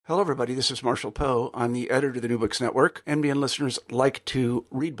Hello, everybody. This is Marshall Poe. I'm the editor of the New Books Network. NBN listeners like to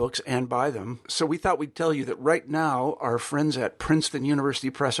read books and buy them. So we thought we'd tell you that right now, our friends at Princeton University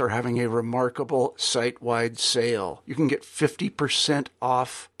Press are having a remarkable site-wide sale. You can get 50%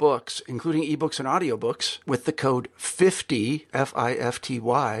 off books, including ebooks and audiobooks, with the code 50,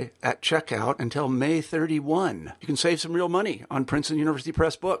 F-I-F-T-Y, at checkout until May 31. You can save some real money on Princeton University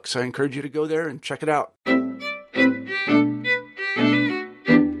Press books. I encourage you to go there and check it out.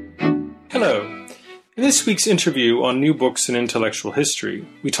 Hello. In this week's interview on New Books in Intellectual History,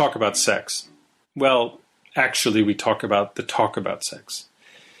 we talk about sex. Well, actually, we talk about sex.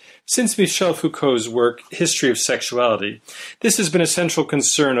 Since Michel Foucault's work, History of Sexuality, this has been a central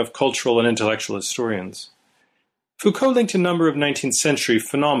concern of cultural and intellectual historians. Foucault linked a number of 19th century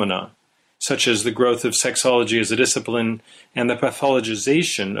phenomena, such as the growth of sexology as a discipline and the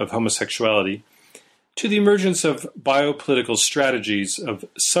pathologization of homosexuality, to the emergence of biopolitical strategies of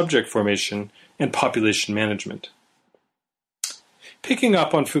subject formation and population management. Picking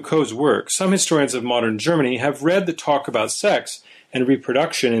up on Foucault's work, some historians of modern Germany have read the talk about sex and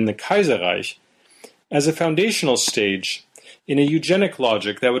reproduction in the Kaiserreich as a foundational stage in a eugenic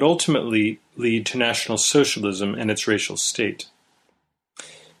logic that would ultimately lead to National Socialism and its racial state.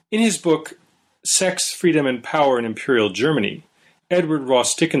 In his book, Sex, Freedom, and Power in Imperial Germany, Edward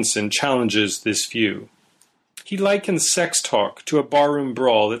Ross Dickinson challenges this view. He likens sex talk to a barroom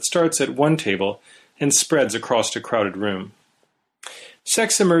brawl that starts at one table and spreads across a crowded room.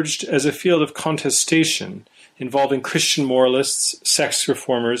 Sex emerged as a field of contestation involving Christian moralists, sex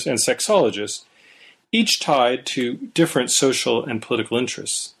reformers, and sexologists, each tied to different social and political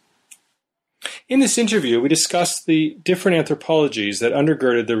interests. In this interview, we discussed the different anthropologies that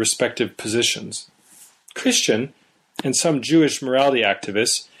undergirded their respective positions. Christian and some Jewish morality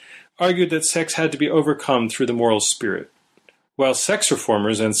activists argued that sex had to be overcome through the moral spirit, while sex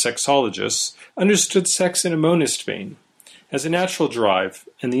reformers and sexologists understood sex in a monist vein, as a natural drive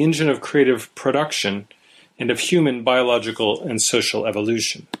and the engine of creative production and of human biological and social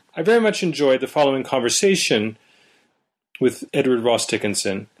evolution. I very much enjoyed the following conversation with Edward Ross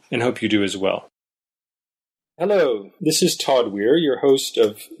Dickinson, and hope you do as well. Hello, this is Todd Weir, your host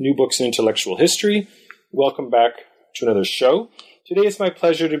of New Books in Intellectual History. Welcome back to another show. Today it's my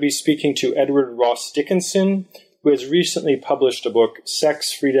pleasure to be speaking to Edward Ross Dickinson, who has recently published a book,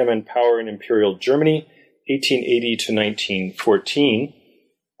 Sex, Freedom, and Power in Imperial Germany, 1880 to 1914.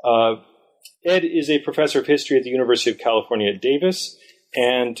 Ed is a professor of history at the University of California at Davis,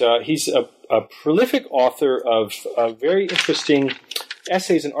 and he's a prolific author of very interesting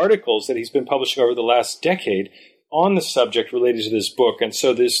essays and articles that he's been publishing over the last decade on the subject related to this book. And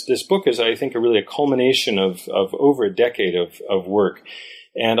so this book is, I think, really a culmination of over a decade of work.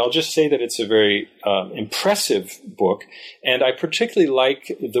 And I'll just say that it's a very impressive book. And I particularly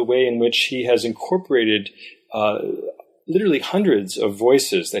like the way in which he has incorporated literally hundreds of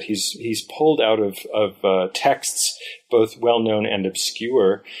voices that he's pulled out of texts, both well-known and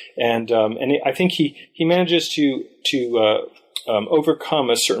obscure. And I think he manages to overcome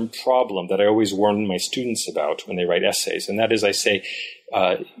a certain problem that I always warn my students about when they write essays, and that is, I say,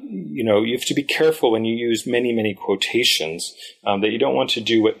 you have to be careful when you use many, many quotations, that you don't want to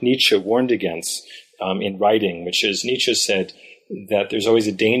do what Nietzsche warned against in writing, which is Nietzsche said that there's always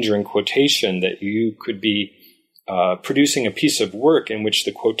a danger in quotation, that you could be producing a piece of work in which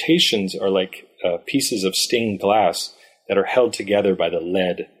the quotations are like pieces of stained glass that are held together by the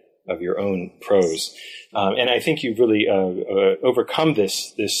lead of your own prose. And I think you've really overcome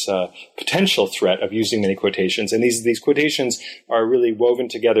this potential threat of using many quotations. And these quotations are really woven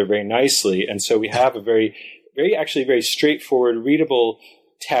together very nicely. And so we have a very straightforward, readable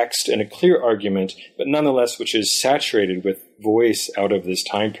text and a clear argument, but nonetheless, which is saturated with voice out of this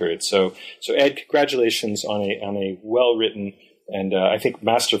time period. So Ed, congratulations on a well-written and I think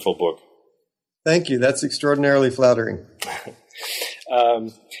masterful book. Thank you. That's extraordinarily flattering.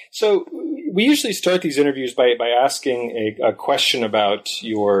 So we usually start these interviews by asking a question about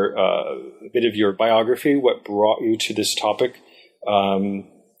a bit of your biography, what brought you to this topic.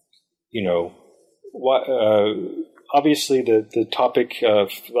 Obviously the topic of,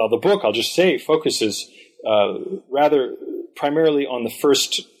 the book, I'll just say, focuses rather primarily on the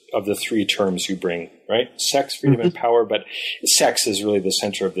first of the three terms you bring, right? Sex, freedom, and power, but sex is really the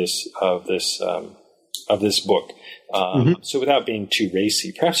center of this book. So without being too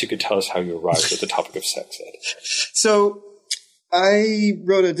racy, perhaps you could tell us how you arrived at the topic of sex, Ed. So I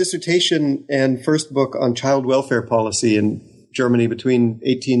wrote a dissertation and first book on child welfare policy in Germany between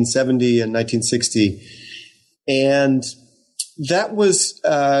 1870 and 1960. And that was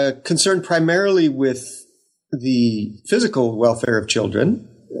concerned primarily with the physical welfare of children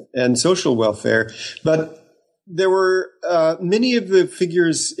and social welfare. But there were many of the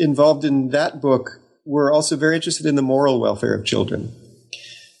figures involved in that book were also very interested in the moral welfare of children.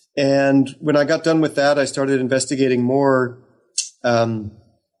 And when I got done with that, I started investigating more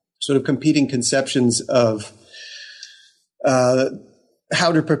sort of competing conceptions of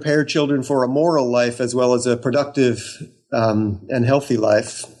how to prepare children for a moral life as well as a productive and healthy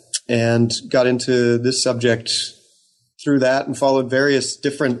life, and got into this subject through that and followed various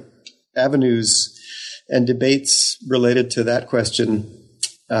different avenues and debates related to that question,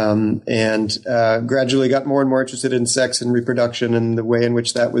 and gradually got more and more interested in sex and reproduction and the way in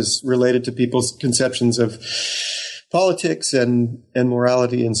which that was related to people's conceptions of politics and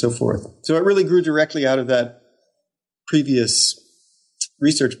morality and so forth. So it really grew directly out of that previous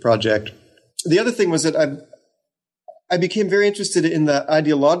research project. The other thing was that I became very interested in the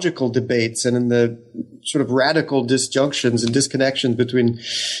ideological debates and in the sort of radical disjunctions and disconnections between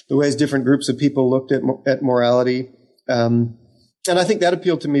the ways different groups of people looked at morality. And I think that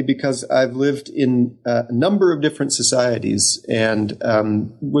appealed to me because I've lived in a number of different societies and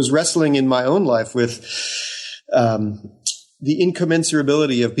was wrestling in my own life with the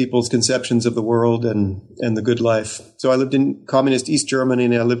incommensurability of people's conceptions of the world and the good life. So I lived in communist East Germany,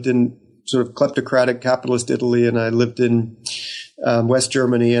 and I lived in sort of kleptocratic capitalist Italy, and I lived in West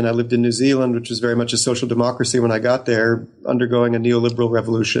Germany, and I lived in New Zealand, which was very much a social democracy when I got there, undergoing a neoliberal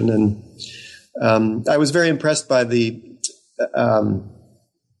revolution. And I was very impressed by the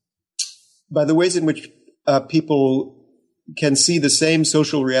ways in which people can see the same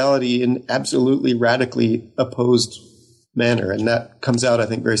social reality in absolutely radically opposed manner. And that comes out, I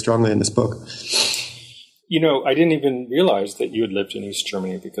think, very strongly in this book. You know, I didn't even realize that you had lived in East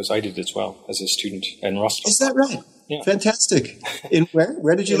Germany, because I did as well as a student in Rostock. Is that right? Yeah. Fantastic. In where?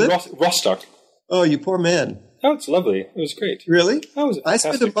 Where did you live? Rostock. Oh, you poor man. Oh, it's lovely. It was great. Really? I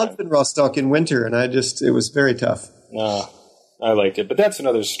spent a month in Rostock in winter, and it was very tough. I liked it, but that's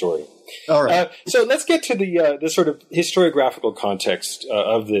another story. All right. So let's get to the sort of historiographical context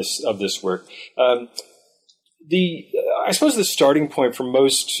of this work. I suppose the starting point for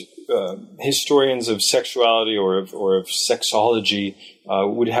most historians of sexuality or of sexology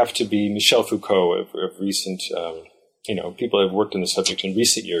would have to be Michel Foucault of recent, people who have worked on the subject in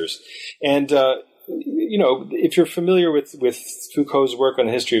recent years. And, if you're familiar with Foucault's work on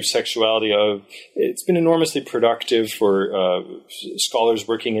the history of sexuality, it's been enormously productive for scholars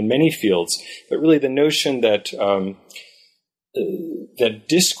working in many fields. But really the notion that that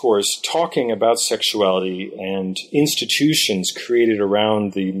discourse talking about sexuality and institutions created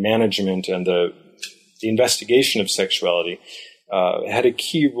around the management and the investigation of sexuality had a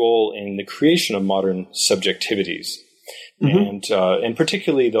key role in the creation of modern subjectivities. Mm-hmm. And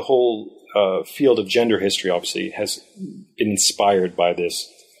particularly the whole field of gender history obviously has been inspired by this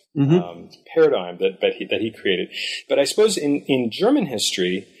paradigm that he created. But I suppose in German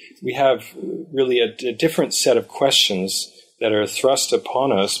history, we have really a different set of questions that are thrust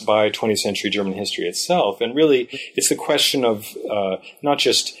upon us by 20th century German history itself. And really, it's the question of not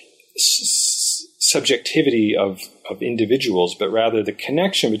just subjectivity of individuals, but rather the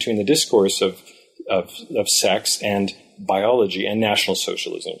connection between the discourse of sex and biology and National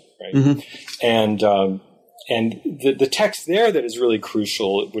Socialism, right? Mm-hmm. And the text there that is really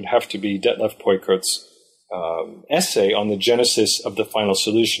crucial would have to be Detlef Peukert's essay on the genesis of the final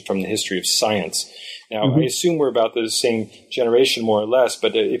solution from the history of science. Now, mm-hmm. I assume we're about the same generation, more or less,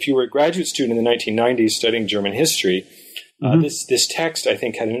 but if you were a graduate student in the 1990s studying German history, mm-hmm. This text, I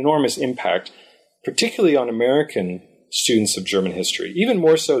think, had an enormous impact, particularly on American students of German history, even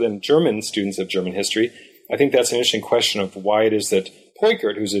more so than German students of German history. I think that's an interesting question of why it is that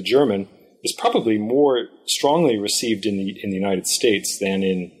Peukert, who's a German, is probably more strongly received in the United States than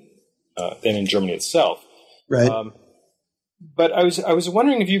in Germany itself. Right. But I was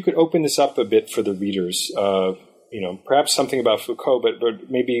wondering if you could open this up a bit for the readers. Perhaps something about Foucault,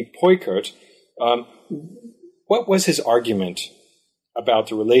 but maybe Peukert. What was his argument about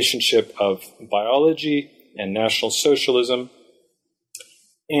the relationship of biology and National Socialism?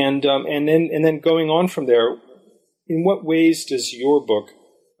 And then going on from there, in what ways does your book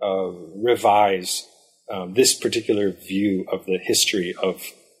revise this particular view of the history of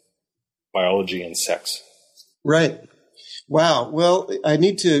biology and sex? Right. Wow. Well, I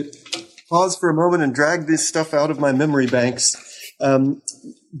need to pause for a moment and drag this stuff out of my memory banks.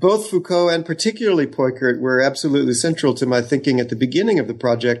 Both Foucault and particularly Peukert were absolutely central to my thinking at the beginning of the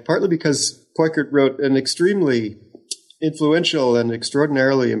project, partly because Peukert wrote an extremely influential and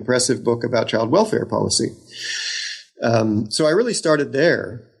extraordinarily impressive book about child welfare policy. So I really started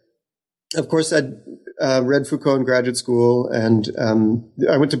there. Of course, read Foucault in graduate school, and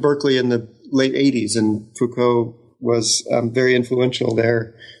I went to Berkeley in the late 80s, and Foucault was very influential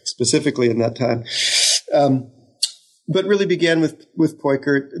there, specifically in that time. But really began with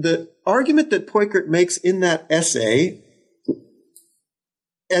Peukert. The argument that Peukert makes in that essay,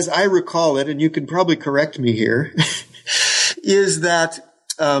 as I recall it, and you can probably correct me here, is that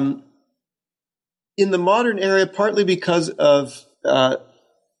in the modern era, partly because of the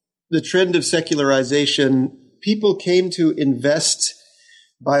trend of secularization, people came to invest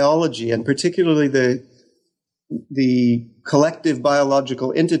biology, and particularly the collective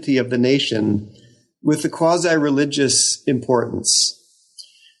biological entity of the nation, with the quasi-religious importance,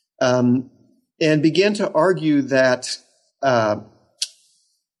 and began to argue that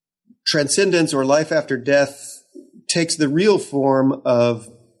transcendence or life after death takes the real form of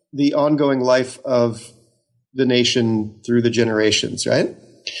the ongoing life of the nation through the generations, right?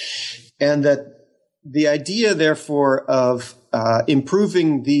 And that the idea, therefore, of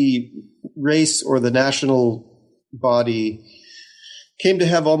improving the race or the national body came to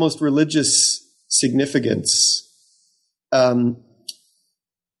have almost religious significance. And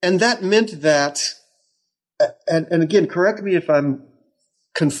that meant that, and again, correct me if I'm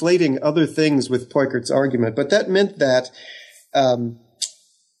conflating other things with Peukert's argument, but that meant that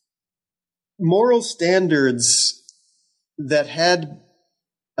moral standards that had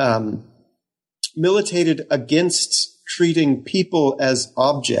militated against treating people as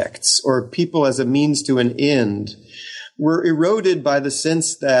objects or people as a means to an end were eroded by the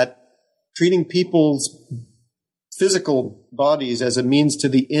sense that treating people's physical bodies as a means to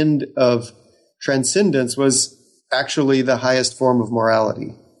the end of transcendence was actually the highest form of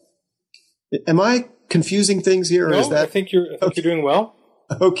morality. Am I confusing things here? Or no, is that... I think you're doing well.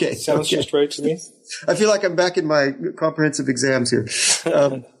 Okay. Sounds just right to me. I feel like I'm back in my comprehensive exams here.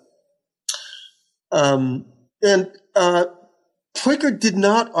 Peukert did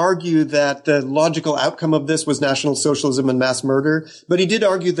not argue that the logical outcome of this was National Socialism and mass murder, but he did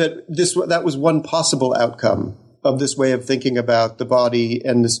argue that that was one possible outcome of this way of thinking about the body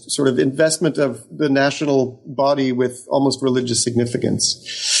and this sort of investment of the national body with almost religious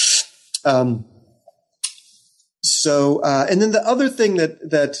significance. And then the other thing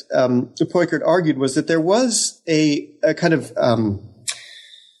that Peukert argued was that there was a kind of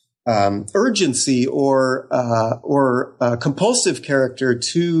urgency or compulsive character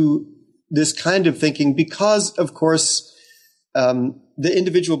to this kind of thinking because, of course, the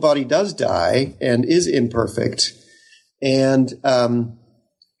individual body does die and is imperfect, and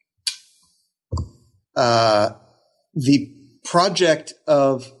the project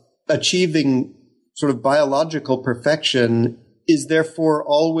of achieving sort of biological perfection is therefore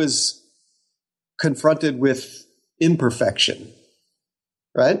always confronted with imperfection,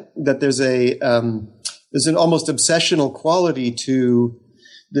 right? That there's an almost obsessional quality to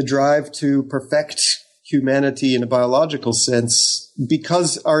the drive to perfect humanity in a biological sense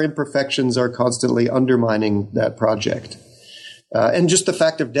because our imperfections are constantly undermining that project. And just the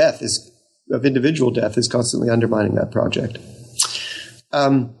fact of of individual death is constantly undermining that project.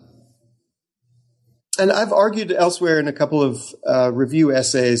 And I've argued elsewhere in a couple of review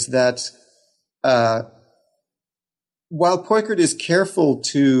essays that while Peukert is careful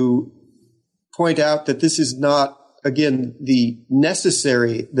to point out that this is not, again,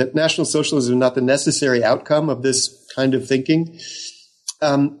 that National Socialism is not the necessary outcome of this kind of thinking,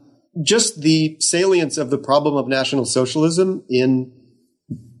 just the salience of the problem of National Socialism in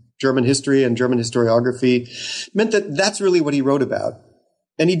German history and German historiography meant that that's really what he wrote about.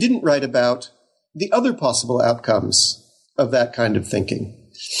 And he didn't write about the other possible outcomes of that kind of thinking.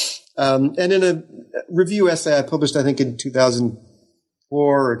 And in a review essay I published, I think in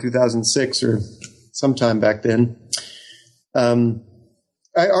 2004 or 2006 or sometime back then, I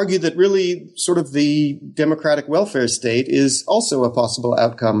argued that really sort of the democratic welfare state is also a possible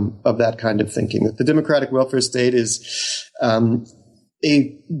outcome of that kind of thinking, that the democratic welfare state is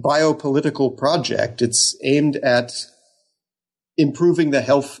a biopolitical project. It's aimed at improving the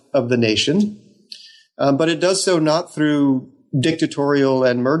health of the nation, but it does so not through dictatorial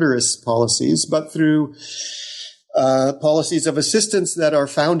and murderous policies, but through policies of assistance that are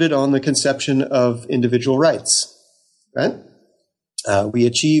founded on the conception of individual rights, right? We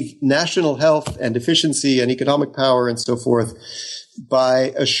achieve national health and efficiency and economic power and so forth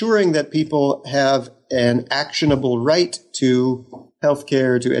by assuring that people have an actionable right to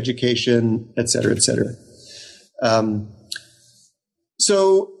healthcare, to education, et cetera, et cetera.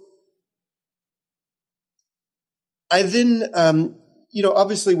 So I then,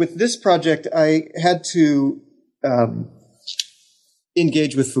 obviously with this project, I had to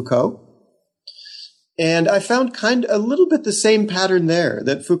engage with Foucault. And I found a little bit the same pattern there,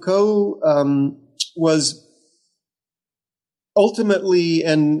 that Foucault was ultimately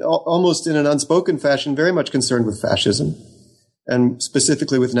and almost in an unspoken fashion very much concerned with fascism, and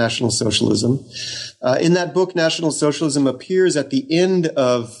specifically with National Socialism. In that book, National Socialism appears at the end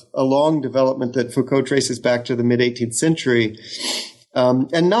of a long development that Foucault traces back to the mid-18th century,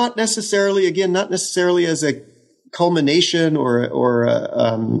 and not necessarily as a culmination or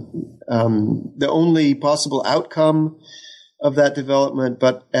the only possible outcome of that development,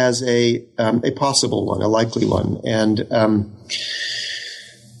 but as a possible one, a likely one. And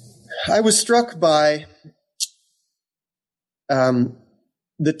I was struck by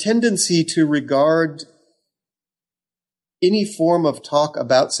the tendency to regard any form of talk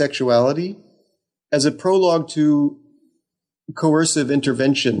about sexuality as a prologue to coercive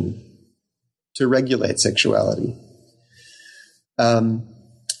intervention to regulate sexuality.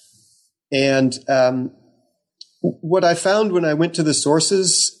 What I found when I went to the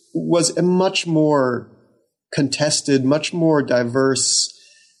sources was a much more contested, much more diverse,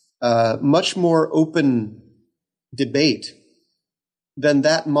 much more open debate than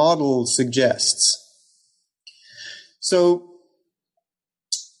that model suggests. So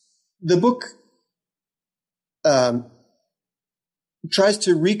the book tries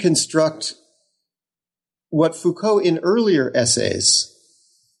to reconstruct what Foucault in earlier essays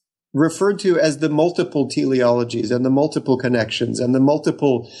referred to as the multiple teleologies and the multiple connections and the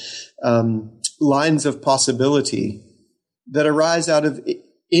multiple lines of possibility that arise out of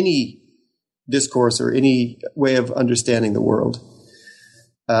any discourse or any way of understanding the world.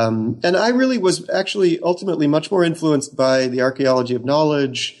 And I really was actually ultimately much more influenced by the archaeology of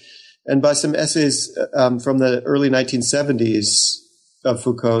knowledge and by some essays from the early 1970s of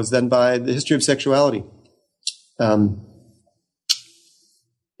Foucault's than by the history of sexuality.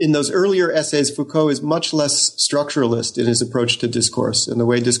 In those earlier essays, Foucault is much less structuralist in his approach to discourse and the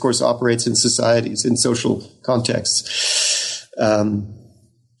way discourse operates in societies, in social contexts.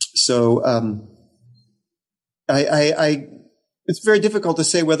 It's very difficult to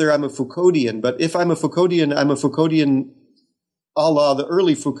say whether I'm a Foucauldian, but if I'm a Foucauldian, I'm a Foucauldian a la the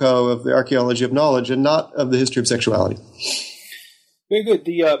early Foucault of the archaeology of knowledge and not of the history of sexuality. Very good.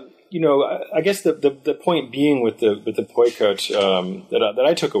 I guess the point being with the boycott that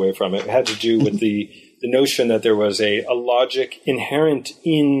I took away from it had to do with the notion that there was a logic inherent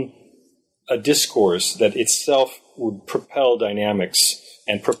in a discourse that itself would propel dynamics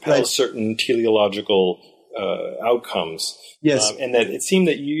and propel certain teleological outcomes. Yes, and that it seemed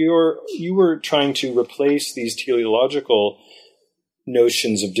that you were trying to replace these teleological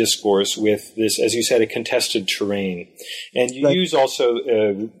notions of discourse with this, as you said, a contested terrain, and you use also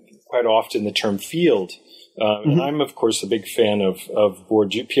quite often the term field. And I'm, of course, a big fan of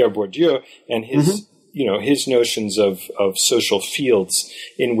Bourdieu, Pierre Bourdieu and his his notions of social fields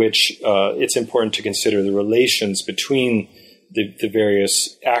in which it's important to consider the relations between the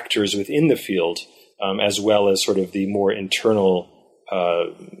various actors within the field, as well as sort of the more internal,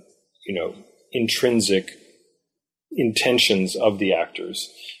 intrinsic intentions of the actors.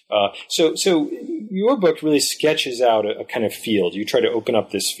 So your book really sketches out a kind of field. You try to open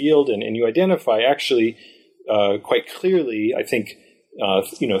up this field, and you identify actually quite clearly, I think,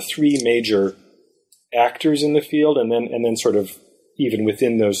 three major actors in the field, and then sort of even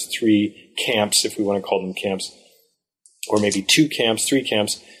within those three camps, if we want to call them camps, or maybe two camps, three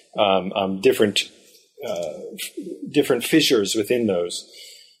camps, different fissures within those.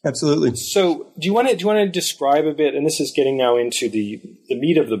 Absolutely. So, do you want to describe a bit? And this is getting now into the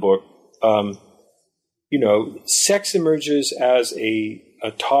meat of the book. Sex emerges as a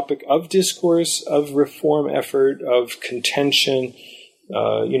topic of discourse, of reform effort, of contention.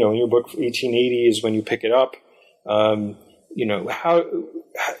 In your book, 1880 is when you pick it up. How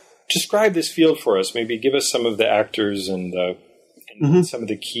describe this field for us? Maybe give us some of the actors and some of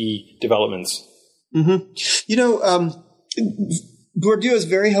the key developments. Bourdieu is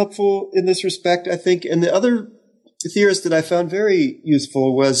very helpful in this respect, I think. And the other theorist that I found very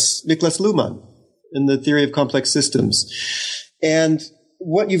useful was Niklas Luhmann in the theory of complex systems. And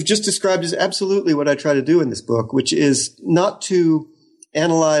what you've just described is absolutely what I try to do in this book, which is not to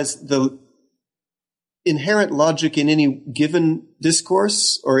analyze the inherent logic in any given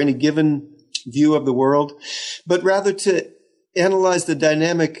discourse or any given view of the world, but rather to analyze the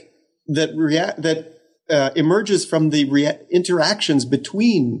dynamic that emerges from the interactions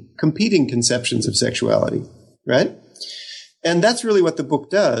between competing conceptions of sexuality, right? And that's really what the book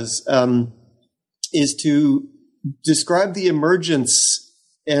does, is to describe the emergence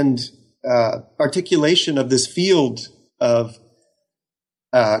and articulation of this field of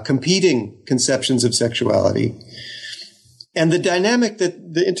competing conceptions of sexuality, and the dynamic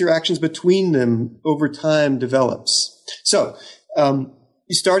that the interactions between them over time develops. So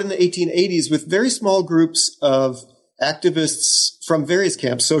you start in the 1880s with very small groups of activists from various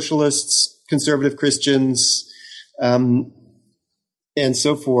camps, socialists, conservative Christians, and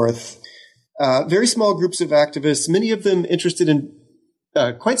so forth. Very small groups of activists, many of them interested in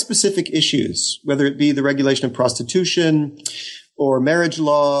quite specific issues, whether it be the regulation of prostitution or marriage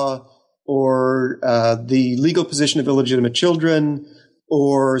law or the legal position of illegitimate children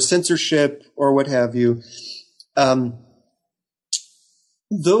or censorship or what have you.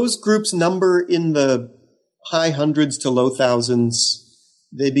 Those groups number in the high hundreds to low thousands.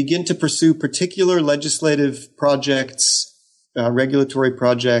 They begin to pursue particular legislative projects, regulatory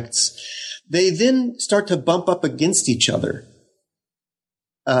projects. They then start to bump up against each other.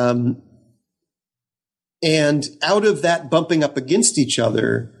 And out of that bumping up against each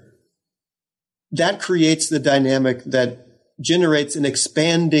other, that creates the dynamic that generates an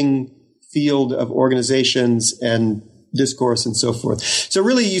expanding field of organizations and discourse and so forth. So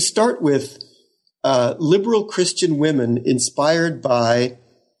really you start with liberal Christian women inspired by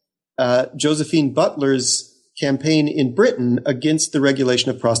Josephine Butler's campaign in Britain against the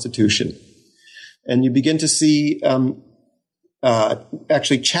regulation of prostitution. And you begin to see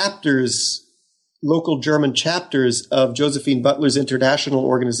actually chapters, local German chapters of Josephine Butler's international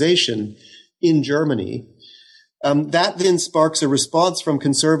organization in Germany. That then sparks a response from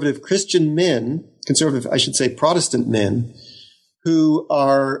conservative Christian men, I should say Protestant men, who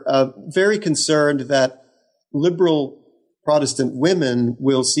are very concerned that liberal Protestant women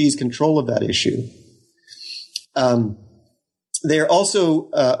will seize control of that issue. They are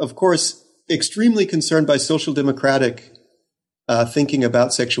also, of course, extremely concerned by social democratic thinking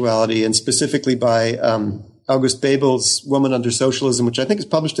about sexuality, and specifically by August Bebel's Woman Under Socialism, which I think is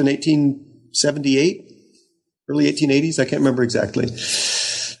published in 1878, early 1880s. I can't remember exactly.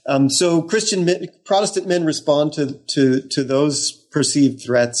 So Protestant men respond to those perceived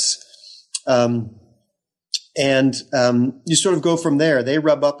threats. And you sort of go from there. They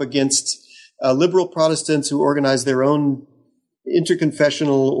rub up against liberal Protestants who organize their own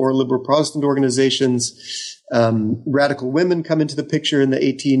interconfessional or liberal Protestant organizations. Radical women come into the picture in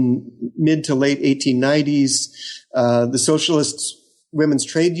the mid to late 1890s. The socialist women's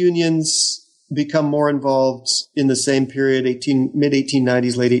trade unions become more involved in the same period, mid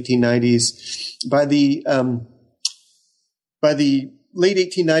 1890s, late 1890s. By the late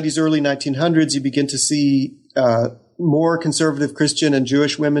 1890s, early 1900s, you begin to see more conservative Christian and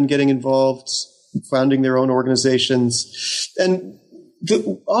Jewish women getting involved, founding their own organizations. And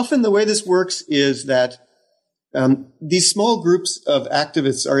often the way this works is that these small groups of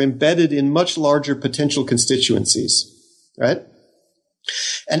activists are embedded in much larger potential constituencies, right?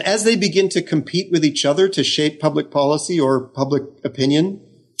 And as they begin to compete with each other to shape public policy or public opinion,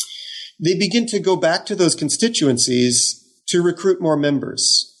 they begin to go back to those constituencies to recruit more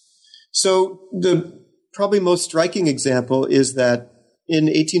members. So the probably most striking example is that in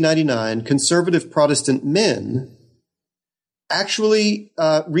 1899, conservative Protestant men actually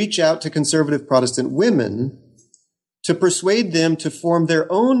reach out to conservative Protestant women to persuade them to form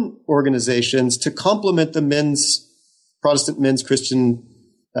their own organizations to complement the Protestant men's Christian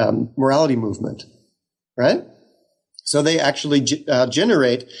morality movement, right? So they actually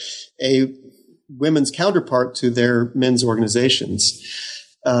generate a women's counterpart to their men's organizations.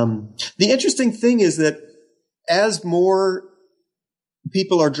 The interesting thing is that as more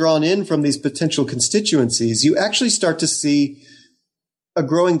people are drawn in from these potential constituencies, you actually start to see a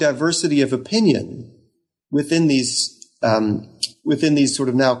growing diversity of opinion within these sort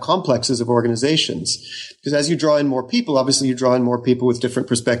of now complexes of organizations. Because as you draw in more people, obviously you draw in more people with different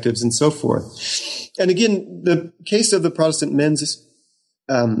perspectives and so forth. And again, the case of the Protestant men's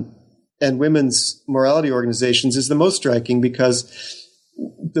and women's morality organizations is the most striking, because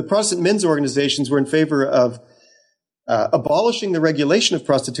the Protestant men's organizations were in favor of abolishing the regulation of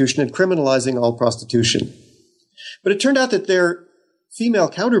prostitution and criminalizing all prostitution. But it turned out that their female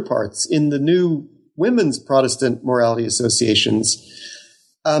counterparts in the new women's Protestant morality associations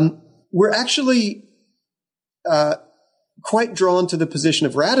were actually quite drawn to the position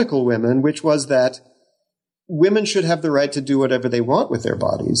of radical women, which was that women should have the right to do whatever they want with their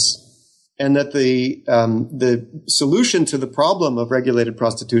bodies, and that the solution to the problem of regulated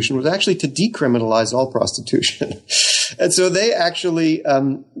prostitution was actually to decriminalize all prostitution. And so they actually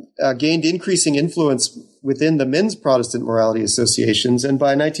gained increasing influence within the men's Protestant morality associations. And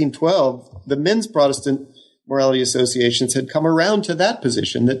by 1912, the men's Protestant morality associations had come around to that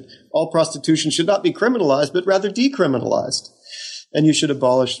position, that all prostitution should not be criminalized, but rather decriminalized. and you should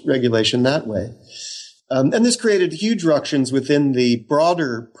abolish regulation that way. And this created huge ructions within the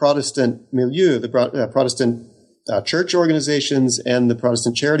broader Protestant milieu, the Protestant church organizations and the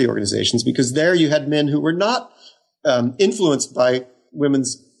Protestant charity organizations, because there you had men who were not influenced by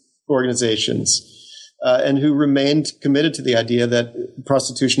women's organizations and who remained committed to the idea that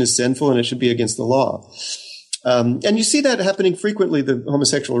prostitution is sinful and it should be against the law. And you see that happening frequently. The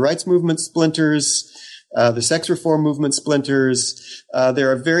homosexual rights movement splinters, the sex reform movement splinters.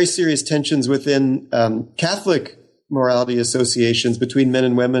 There are very serious tensions within Catholic morality associations between men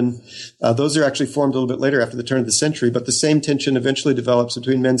and women. Those are actually formed a little bit later after the turn of the century, but the same tension eventually develops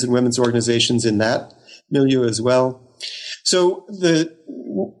between men's and women's organizations in that milieu as well. So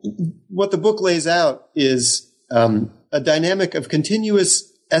what the book lays out is a dynamic of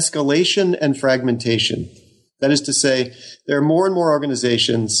continuous escalation and fragmentation. That is to say, there are more and more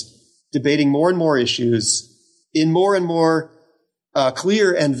organizations debating more and more issues in more and more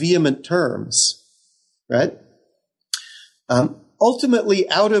clear and vehement terms, right? Ultimately,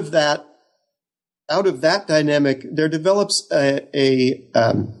 out of that dynamic, there develops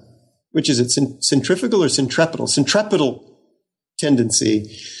which is it, centrifugal or centripetal? Centripetal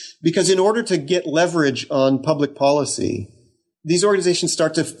tendency, because in order to get leverage on public policy, these organizations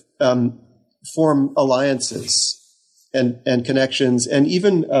start to form alliances and connections and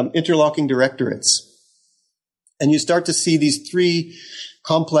even interlocking directorates. And you start to see these three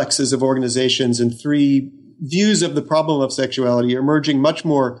complexes of organizations and three views of the problem of sexuality emerging much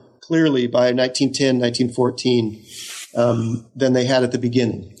more clearly by 1910, 1914 than they had at the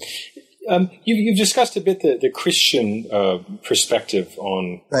beginning. You've discussed a bit the Christian perspective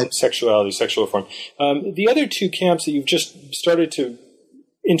on sexuality, sexual reform. The other two camps that you've just started to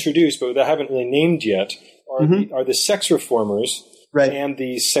introduce, but that haven't really named yet, are the sex reformers and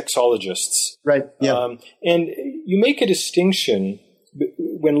the sexologists. Right. Yeah. And you make a distinction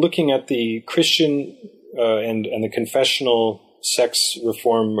when looking at the Christian and the confessional sex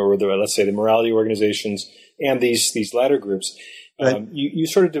reform, or let's say the morality organizations, and these latter groups. You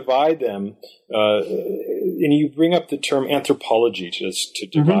sort of divide them, and you bring up the term anthropology to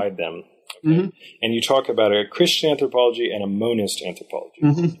divide them. Okay? And you talk about a Christian anthropology and a monist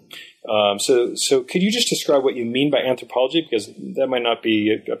anthropology. So could you just describe what you mean by anthropology, because that might not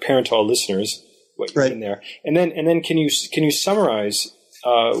be apparent to all listeners what you mean there. And then can you summarize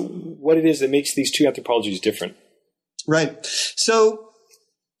what it is that makes these two anthropologies different? Right. So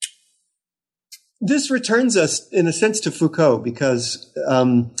this returns us, in a sense, to Foucault, because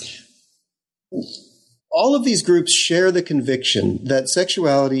all of these groups share the conviction that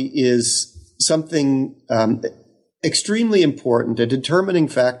sexuality is something extremely important, a determining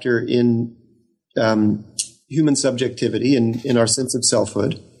factor in human subjectivity, in our sense of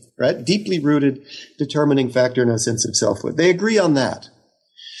selfhood, right? Deeply rooted, determining factor in our sense of selfhood. They agree on that.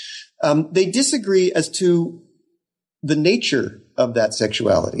 They disagree as to the nature of that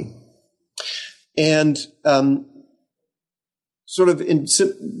sexuality. And sort of in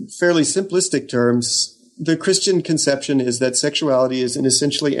fairly simplistic terms, the Christian conception is that sexuality is an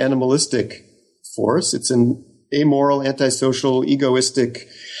essentially animalistic force. It's an amoral, antisocial, egoistic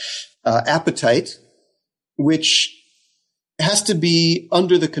appetite, which has to be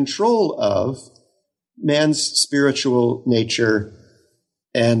under the control of man's spiritual nature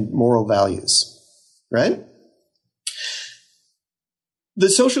and moral values, right? The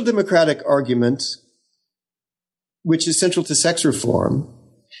social democratic argument, which is central to sex reform,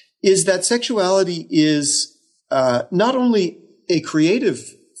 is that sexuality is not only a creative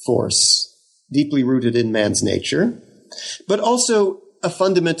force deeply rooted in man's nature, but also a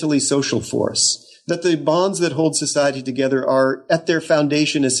fundamentally social force, that the bonds that hold society together are at their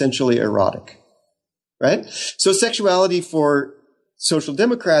foundation essentially erotic, right? So sexuality for social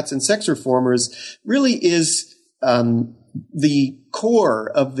democrats and sex reformers really is the core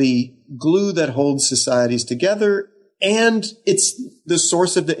of the glue that holds societies together, and it's the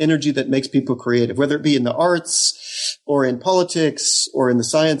source of the energy that makes people creative, whether it be in the arts or in politics or in the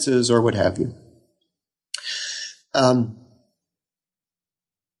sciences or what have you.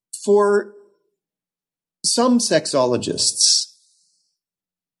 For some sexologists,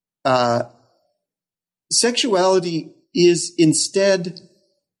 sexuality is instead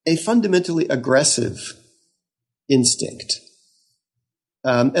a fundamentally aggressive instinct.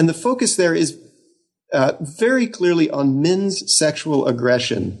 And the focus there is very clearly on men's sexual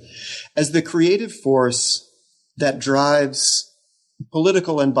aggression as the creative force that drives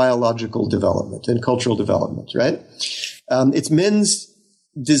political and biological development and cultural development, right? It's men's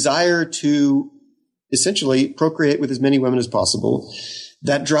desire to essentially procreate with as many women as possible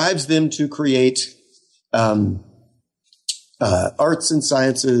that drives them to create arts and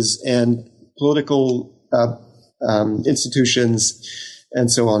sciences and political institutions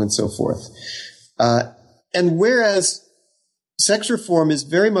and so on and so forth. And whereas sex reform is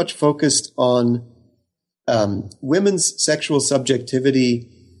very much focused on women's sexual subjectivity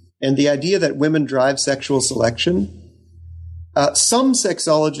and the idea that women drive sexual selection, some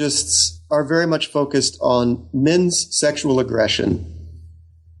sexologists are very much focused on men's sexual aggression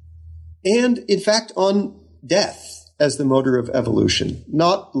and, in fact, on death as the motor of evolution,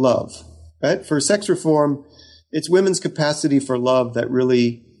 not love. Right? For sex reform, it's women's capacity for love that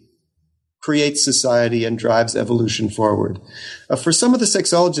really creates society and drives evolution forward. For some of the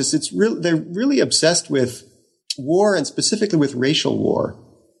sexologists, they're really obsessed with war and specifically with racial war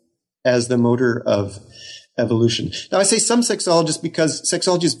as the motor of evolution. Now, I say some sexologists because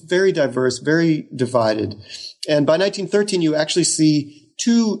sexology is very diverse, very divided. And by 1913, you actually see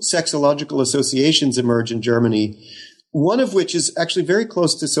two sexological associations emerge in Germany, one of which is actually very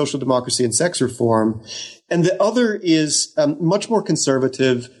close to social democracy and sex reform, and the other is much more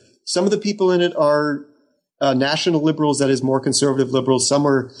conservative. Some of the people in it are national liberals, that is, more conservative liberals. Some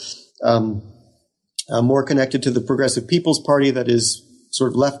are more connected to the Progressive People's Party, that is,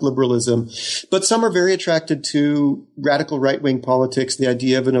 sort of left liberalism. But some are very attracted to radical right-wing politics, the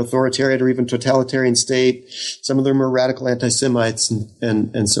idea of an authoritarian or even totalitarian state. Some of them are radical anti-Semites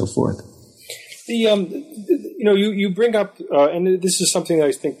and so forth. You bring up, and this is something that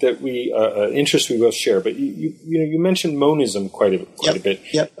I think that interest we both share. But you mentioned monism quite a bit,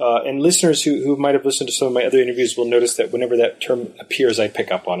 Yep. And listeners who might have listened to some of my other interviews will notice that whenever that term appears, I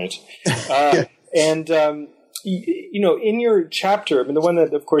pick up on it. And in your chapter, I mean, the one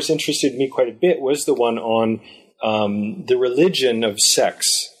that of course interested me quite a bit was the one on the religion of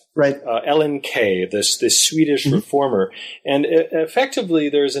sex. Right. Ellen Key, this Swedish reformer, and effectively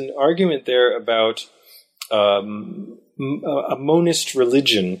there's an argument there about a monist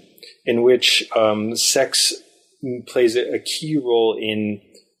religion in which sex plays a key role in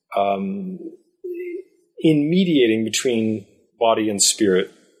mediating between body and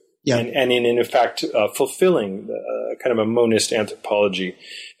spirit, and in fact fulfilling kind of a monist anthropology.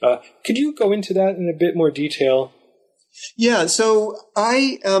 Could you go into that in a bit more detail? Yeah, so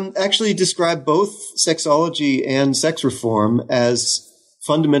I actually describe both sexology and sex reform as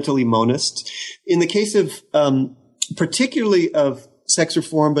fundamentally monist. In the case of particularly of sex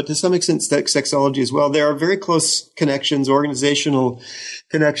reform, but to some extent sexology as well, there are very close connections, organizational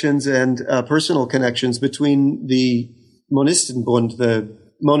connections and personal connections between the Monistenbund, the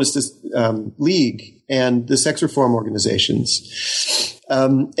Monist League, and the sex reform organizations.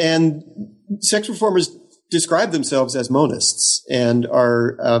 And sex reformers describe themselves as monists and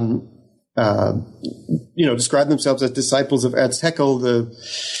are, describe themselves as disciples of Ernst Haeckel, the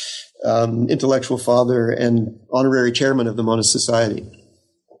intellectual father and honorary chairman of the Monist Society.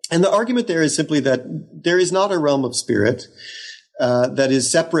 And the argument there is simply that there is not a realm of spirit that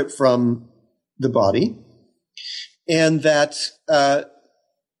is separate from the body, and that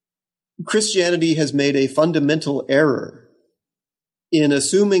Christianity has made a fundamental error in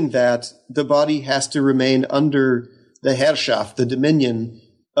assuming that the body has to remain under the Herrschaft, the dominion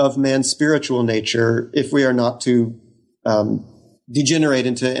of man's spiritual nature, if we are not to degenerate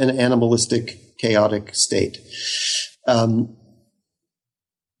into an animalistic, chaotic state. And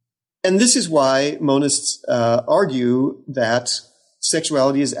this is why monists argue that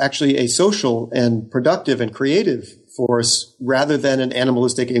sexuality is actually a social and productive and creative force rather than an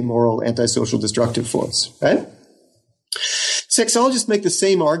animalistic, immoral, antisocial, destructive force, right? Sexologists make the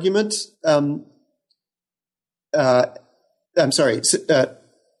same argument. Some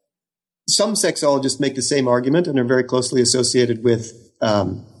sexologists make the same argument and are very closely associated with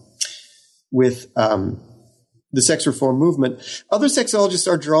the sex reform movement. Other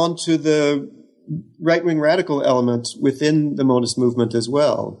sexologists are drawn to the right-wing radical element within the monist movement as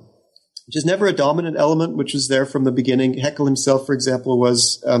well, which is never a dominant element, which was there from the beginning. Haeckel himself, for example,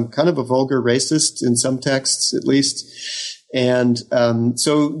 was kind of a vulgar racist in some texts, at least. And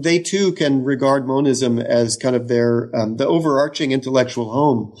so they too can regard monism as kind of their the overarching intellectual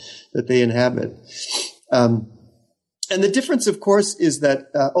home that they inhabit. And the difference, of course, is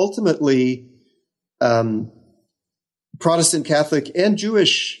that ultimately Protestant, Catholic, and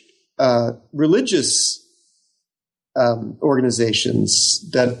Jewish religious organizations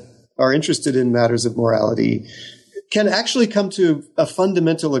that are interested in matters of morality can actually come to a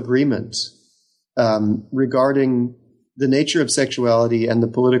fundamental agreement regarding the nature of sexuality and the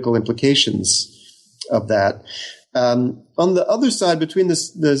political implications of that. On the other side, between the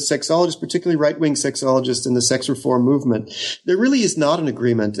sexologists, particularly right-wing sexologists and the sex reform movement, there really is not an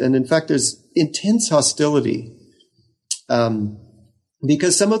agreement. And in fact, there's intense hostility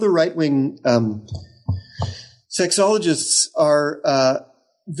Because some of the right-wing sexologists are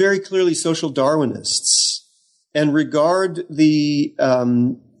very clearly social Darwinists and regard the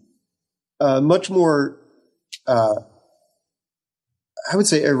much more, I would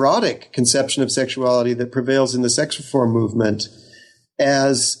say, erotic conception of sexuality that prevails in the sex reform movement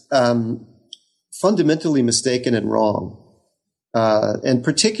as fundamentally mistaken and wrong. And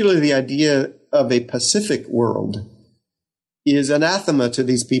particularly the idea of a Pacific world is anathema to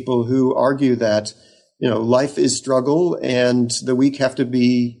these people who argue that, life is struggle and the weak have to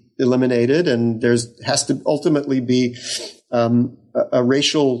be eliminated, and has to ultimately be a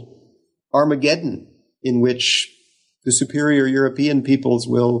racial Armageddon in which the superior European peoples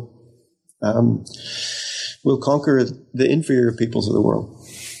will conquer the inferior peoples of the world.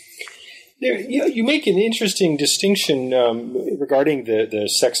 You make an interesting distinction regarding the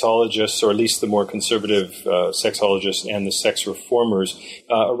sexologists, or at least the more conservative sexologists and the sex reformers,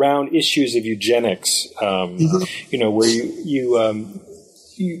 around issues of eugenics. Where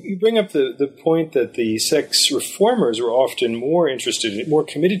you bring up the point that the sex reformers were often more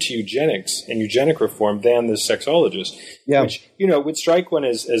committed to eugenics and eugenic reform than the sexologists, which would strike one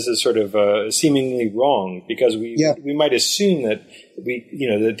as a sort of seemingly wrong, because we might assume that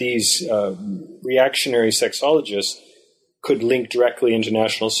that these reactionary sexologists could link directly into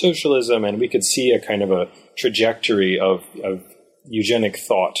National Socialism, and we could see a kind of a trajectory of eugenic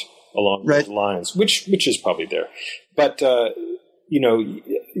thought along those lines, which is probably there. But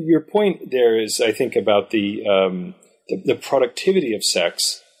your point there is, I think, about the productivity of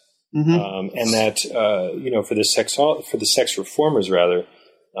sex, and that for the sex reformers rather.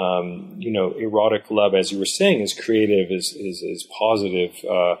 Erotic love, as you were saying, is creative, is positive,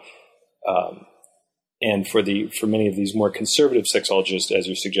 and for many of these more conservative sexologists, as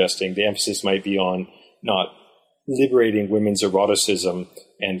you're suggesting, the emphasis might be on not liberating women's eroticism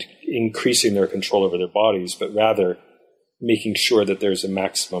and increasing their control over their bodies, but rather making sure that there's a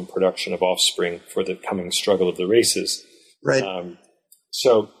maximum production of offspring for the coming struggle of the races. Right.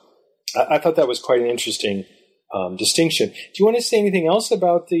 So I thought that was quite an interesting distinction. Do you want to say anything else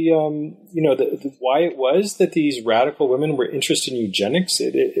about the why it was that these radical women were interested in eugenics?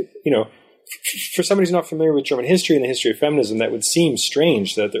 For somebody who's not familiar with German history and the history of feminism, that would seem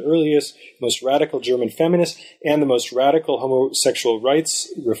strange that the earliest, most radical German feminists and the most radical homosexual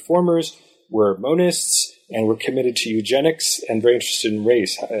rights reformers were monists and were committed to eugenics and very interested in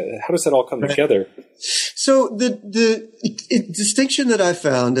race. How does that all come together? So the distinction that I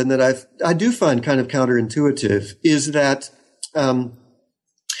found, and that I do find kind of counterintuitive, is that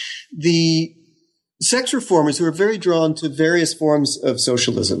the sex reformers, who are very drawn to various forms of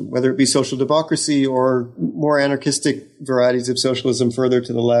socialism, whether it be social democracy or more anarchistic varieties of socialism further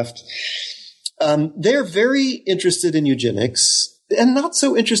to the left, they're very interested in eugenics and not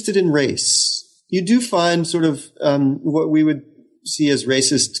so interested in race. You do find sort of what we would see as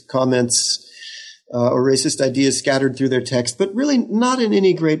racist comments or racist ideas scattered through their text, but really not in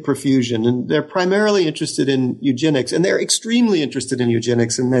any great profusion. And they're primarily interested in eugenics, and they're extremely interested in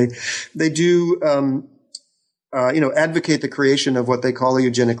eugenics. And they do, advocate the creation of what they call a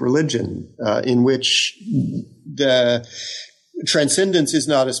eugenic religion, in which the transcendence is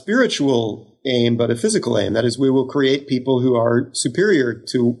not a spiritual aim, but a physical aim. That is, we will create people who are superior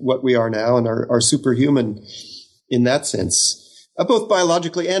to what we are now and are superhuman in that sense, both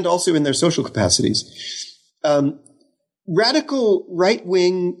biologically and also in their social capacities. Radical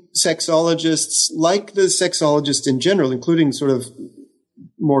right-wing sexologists, like the sexologists in general, including sort of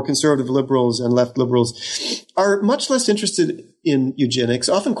more conservative liberals and left liberals, are much less interested in eugenics,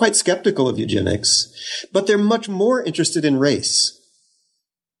 often quite skeptical of eugenics, but they're much more interested in race.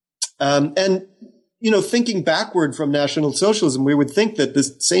 Thinking backward from National Socialism, we would think that the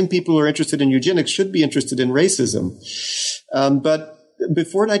same people who are interested in eugenics should be interested in racism. But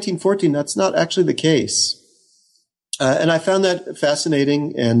before 1914, that's not actually the case. And I found that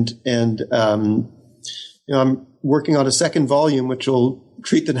fascinating. And I'm working on a second volume, which will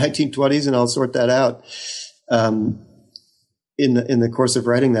treat the 1920s, and I'll sort that out in the course of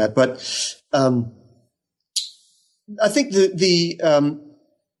writing that. But I think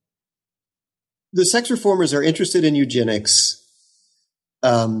the sex reformers are interested in eugenics,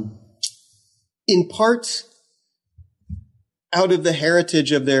 in part out of the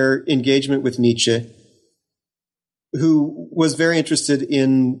heritage of their engagement with Nietzsche, who was very interested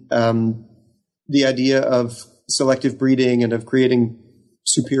in the idea of selective breeding and of creating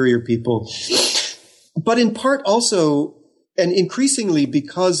superior people, but in part also, and increasingly,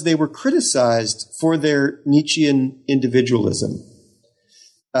 because they were criticized for their Nietzschean individualism.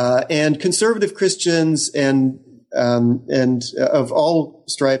 And conservative Christians and and of all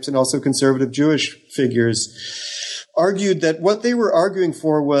stripes, and also conservative Jewish figures, argued that what they were arguing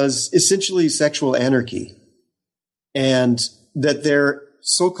for was essentially sexual anarchy, and that their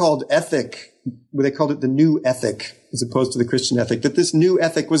so-called ethic, they called it the new ethic as opposed to the Christian ethic, that this new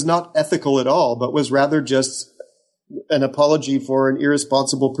ethic was not ethical at all, but was rather just an apology for an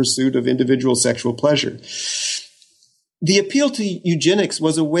irresponsible pursuit of individual sexual pleasure. The appeal to eugenics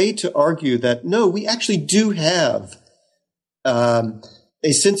was a way to argue that, no, we actually do have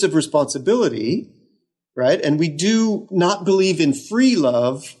a sense of responsibility, right? And we do not believe in free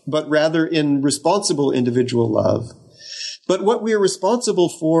love, but rather in responsible individual love. But what we are responsible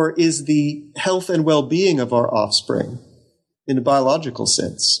for is the health and well-being of our offspring in a biological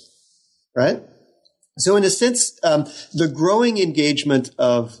sense, right? So in a sense, the growing engagement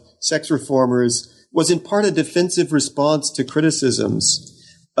of sex reformers was in part a defensive response to criticisms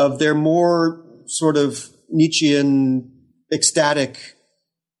of their more sort of Nietzschean ecstatic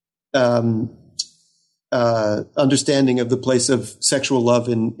understanding of the place of sexual love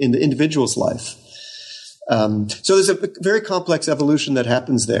in the individual's life. So there's a very complex evolution that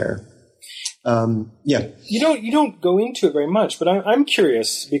happens there. Yeah. You don't go into it very much, but I'm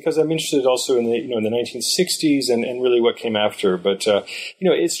curious because I'm interested also in the 1960s and really what came after. But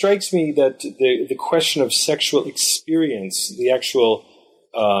it strikes me that the question of sexual experience, the actual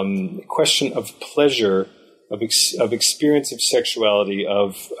question of pleasure, of experience of sexuality,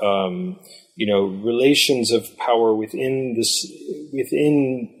 of relations of power within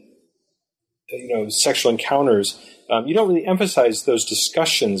sexual encounters. You don't really emphasize those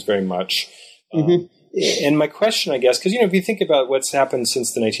discussions very much. Mm-hmm. And my question, I guess, because, if you think about what's happened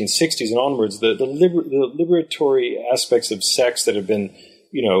since the 1960s and onwards, the liberatory aspects of sex that have been,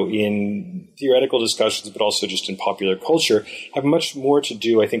 in theoretical discussions, but also just in popular culture, have much more to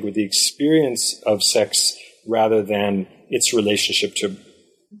do, I think, with the experience of sex rather than its relationship to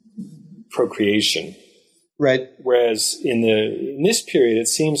procreation. Right. Whereas in this period, it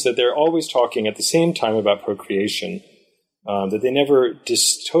seems that they're always talking at the same time about procreation. That they never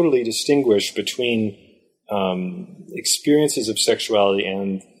totally distinguish between experiences of sexuality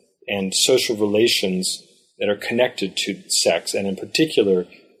and social relations that are connected to sex, and in particular,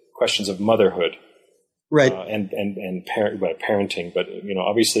 questions of motherhood, right? And parenting. But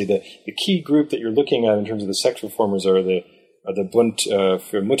obviously, the key group that you're looking at in terms of the sex reformers are the Bund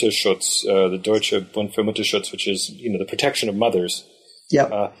für Mutterschutz, the Deutsche Bund für Mutterschutz, which is the protection of mothers.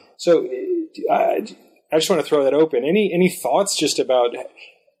 Yeah. So I just want to throw that open. Any thoughts just about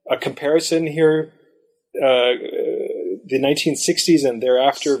a comparison here, the 1960s and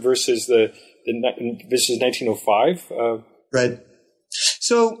thereafter versus versus 1905? Right.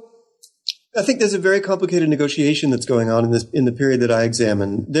 So I think there's a very complicated negotiation that's going on in the period that I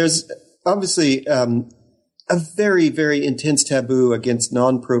examine. There's obviously a very, very intense taboo against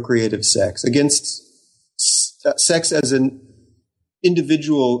non-procreative sex, against sex as an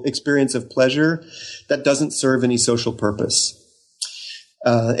individual experience of pleasure that doesn't serve any social purpose.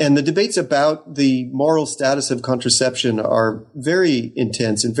 And the debates about the moral status of contraception are very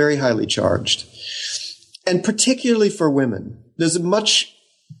intense and very highly charged. And particularly for women, there's a much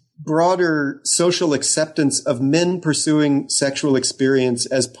broader social acceptance of men pursuing sexual experience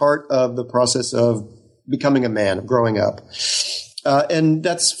as part of the process of becoming a man, of growing up. And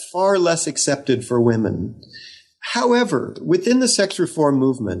that's far less accepted for women. However, within the sex reform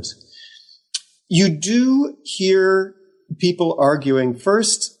movement, you do hear people arguing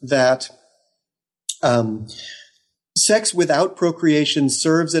first that sex without procreation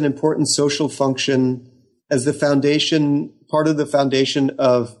serves an important social function as the foundation, part of the foundation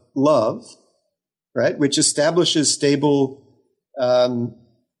of love, right, which establishes stable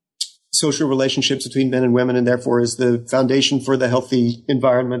social relationships between men and women, and therefore is the foundation for the healthy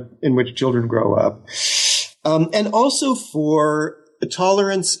environment in which children grow up. And also for the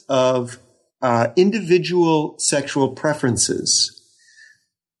tolerance of individual sexual preferences.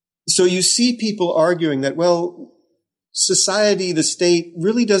 So you see people arguing that, well, society, the state,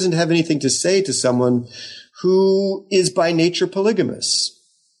 really doesn't have anything to say to someone who is by nature polygamous,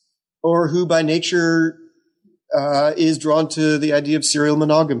 or who by nature is drawn to the idea of serial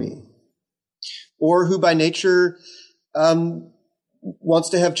monogamy, or who by nature wants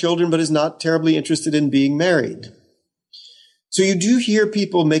to have children but is not terribly interested in being married. So you do hear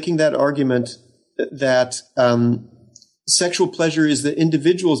people making that argument that sexual pleasure is the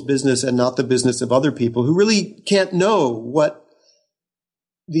individual's business and not the business of other people who really can't know what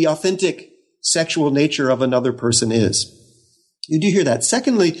the authentic sexual nature of another person is. You do hear that.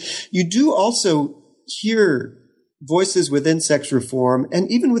 Secondly, you do also hear voices within sex reform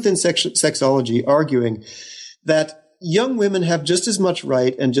and even within sexology arguing that young women have just as much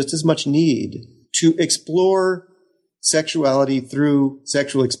right and just as much need to explore sexuality through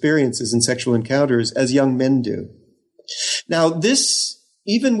sexual experiences and sexual encounters as young men do. Now, this,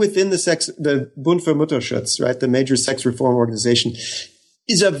 even within the Bund für Mutterschutz, right, the major sex reform organization,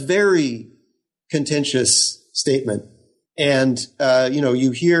 is a very contentious statement. And,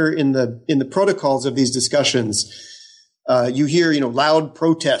 you hear in the protocols of these discussions, you hear, loud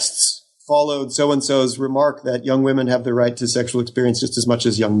protests followed so-and-so's remark that young women have the right to sexual experience just as much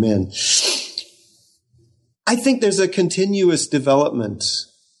as young men. I think there's a continuous development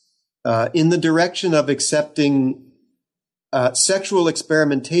in the direction of accepting sexual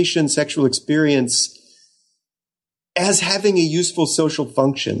experimentation, sexual experience as having a useful social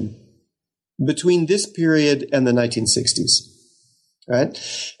function between this period and the 1960s,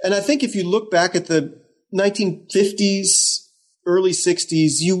 right? And I think if you look back at the 1950s, early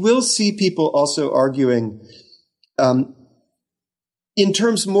 60s, you will see people also arguing in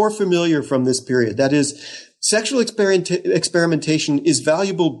terms more familiar from this period. That is, sexual experimentation is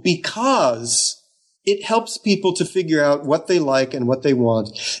valuable because it helps people to figure out what they like and what they want,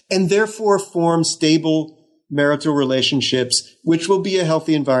 and therefore form stable marital relationships, which will be a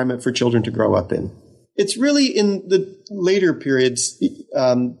healthy environment for children to grow up in. It's really in the later periods,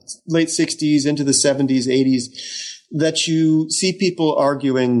 late 60s into the 70s, 80s, that you see people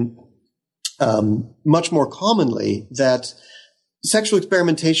arguing much more commonly that sexual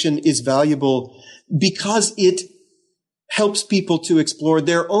experimentation is valuable because it helps people to explore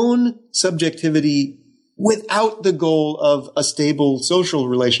their own subjectivity without the goal of a stable social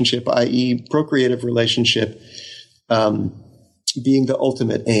relationship, i.e. procreative relationship, being the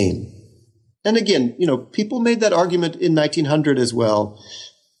ultimate aim. And again, people made that argument in 1900 as well.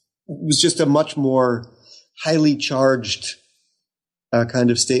 It was just a much more highly charged kind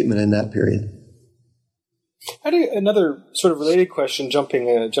of statement in that period. Another sort of related question, jumping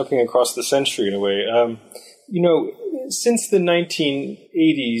across the century in a way. Since the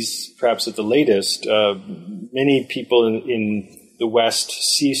 1980s, perhaps at the latest, many people in the West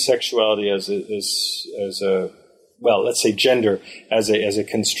see sexuality as a let's say gender as a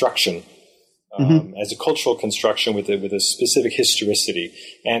construction, as a cultural construction with a specific historicity,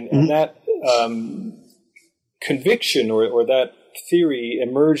 and that conviction or that theory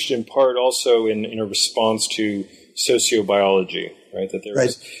emerged in part also in a response to sociobiology, right? That there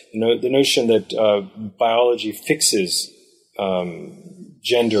was the notion that biology fixes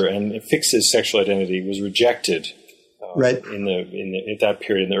gender and it fixes sexual identity was rejected at that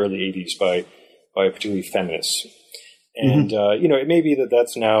period in the early 80s by particularly feminists. And, it may be that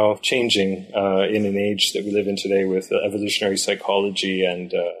that's now changing in an age that we live in today with evolutionary psychology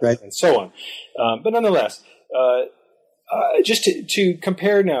and so on. But nonetheless, just to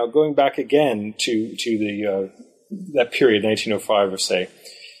compare now, going back again to that period, 1905 or say,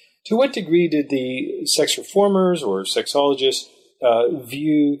 to what degree did the sex reformers or sexologists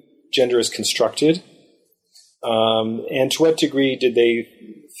view gender as constructed? And to what degree did they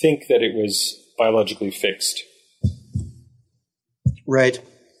think that it was biologically fixed? Right.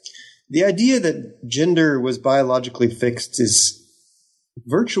 The idea that gender was biologically fixed is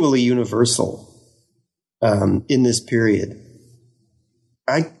virtually universal in this period.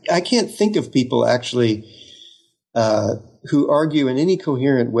 I can't think of people actually who argue in any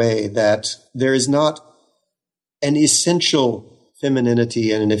coherent way that there is not an essential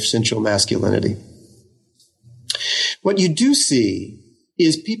femininity and an essential masculinity. What you do see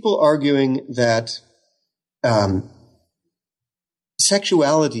is people arguing that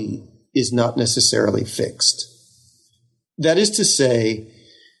sexuality is not necessarily fixed. That is to say,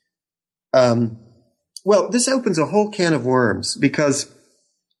 this opens a whole can of worms because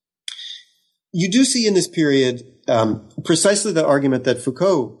you do see in this period precisely the argument that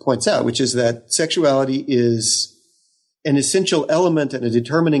Foucault points out, which is that sexuality is an essential element and a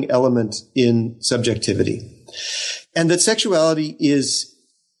determining element in subjectivity, and that sexuality is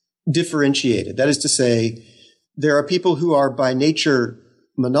differentiated. That is to say, there are people who are by nature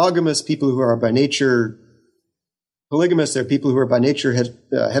monogamous, people who are by nature polygamous, there are people who are by nature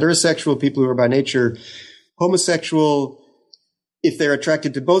heterosexual, people who are by nature homosexual. If they're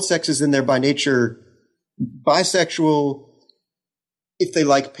attracted to both sexes, then they're by nature bisexual. If they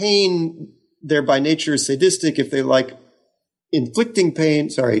like pain, they're by nature sadistic. If they like inflicting pain,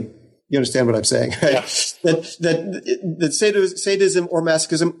 you understand what I'm saying, right? Yeah. That sadism or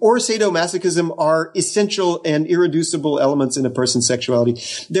masochism or sadomasochism are essential and irreducible elements in a person's sexuality.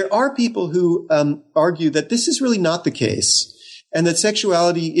 There are people who argue that this is really not the case and that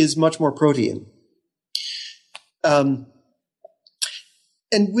sexuality is much more protean. And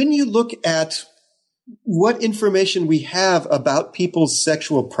when you look at what information we have about people's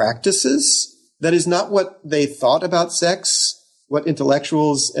sexual practices. That is not what they thought about sex, what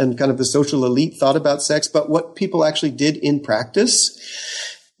intellectuals and kind of the social elite thought about sex, but what people actually did in practice.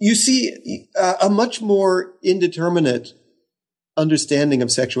 You see a much more indeterminate understanding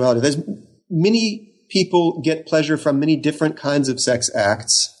of sexuality. There's many people get pleasure from many different kinds of sex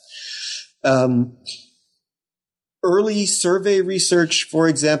acts. Early survey research, for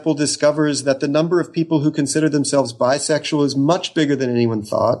example, discovers that the number of people who consider themselves bisexual is much bigger than anyone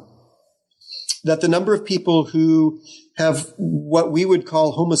thought. That the number of people who have what we would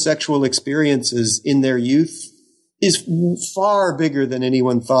call homosexual experiences in their youth is far bigger than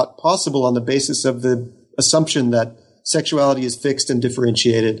anyone thought possible on the basis of the assumption that sexuality is fixed and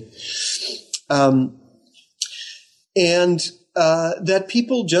differentiated. And that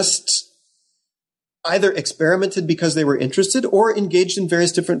people just either experimented because they were interested or engaged in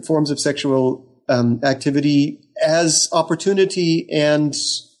various different forms of sexual activity as opportunity and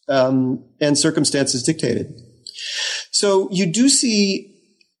circumstances dictated. So you do see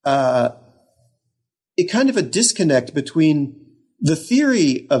a kind of a disconnect between the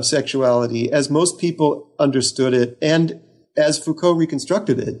theory of sexuality as most people understood it and as Foucault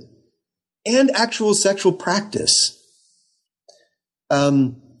reconstructed it, and actual sexual practice.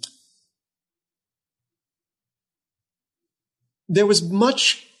 There was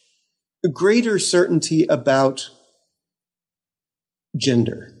much greater certainty about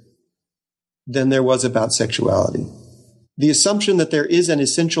gender than there was about sexuality. The assumption that there is an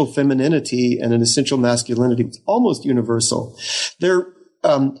essential femininity and an essential masculinity was almost universal. There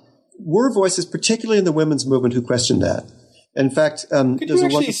were voices, particularly in the women's movement, who questioned that. In fact, could you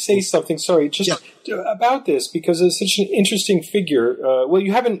actually say something? Sorry, about this, because it's such an interesting figure. Well,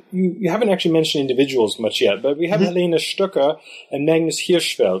 you haven't actually mentioned individuals much yet, but we have Helene Stöcker and Magnus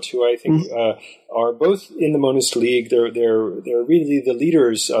Hirschfeld, who I think are both in the Monist League. They're really the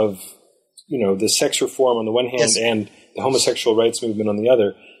leaders of the sex reform on the one hand and the homosexual rights movement on the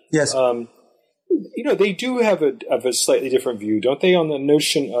other. Yes. They do have a slightly different view, don't they, on the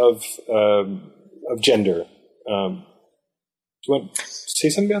notion of gender? Do you want to say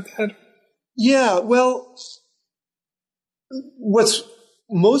something about that? Yeah, well, what's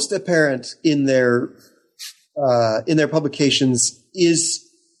most apparent in their publications is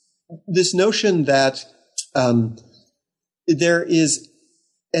this notion that there are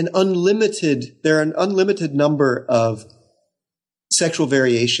an unlimited number of sexual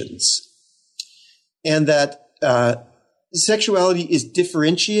variations, and that sexuality is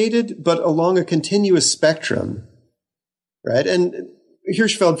differentiated, but along a continuous spectrum. Right. And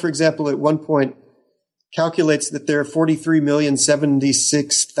Hirschfeld, for example, at one point calculates that there are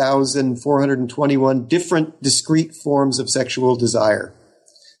 43,076,421 different discrete forms of sexual desire.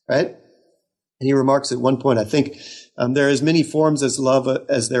 Right. And he remarks at one point, I think, there are as many forms as love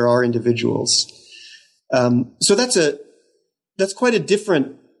as there are individuals. So that's quite a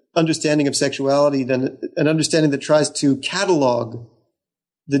different understanding of sexuality than an understanding that tries to catalog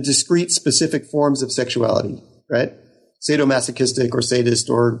the discrete specific forms of sexuality. Right. Sadomasochistic or sadist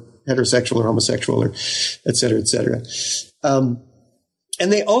or heterosexual or homosexual, or et cetera, et cetera. And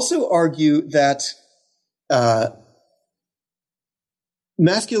they also argue that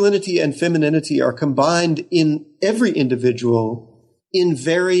masculinity and femininity are combined in every individual in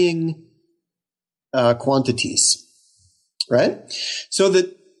varying quantities, right? So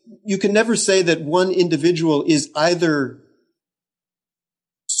that you can never say that one individual is either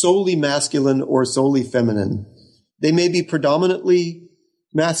solely masculine or solely feminine. They may be predominantly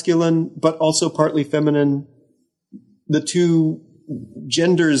masculine, but also partly feminine. The two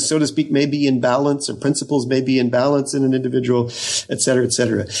genders, so to speak, may be in balance, or principles may be in balance in an individual, et cetera, et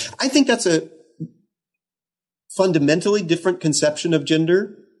cetera. I think that's a fundamentally different conception of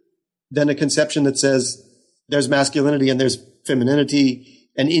gender than a conception that says there's masculinity and there's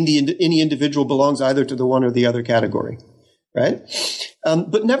femininity, and any individual belongs either to the one or the other category, right?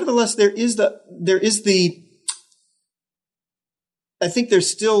 But nevertheless, I think they're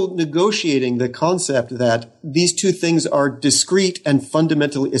still negotiating the concept that these two things are discrete and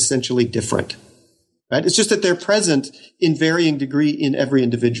fundamentally, essentially different. Right? It's just that they're present in varying degree in every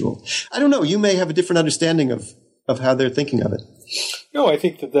individual. I don't know. You may have a different understanding of how they're thinking of it. No, I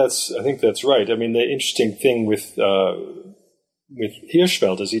think that's right. I mean, the interesting thing with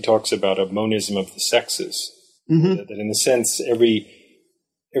Hirschfeld is he talks about a monism of the sexes. That in a sense, every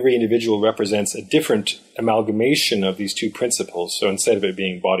individual represents a different amalgamation of these two principles. So instead of it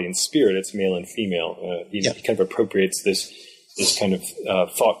being body and spirit, it's male and female. He kind of appropriates this kind of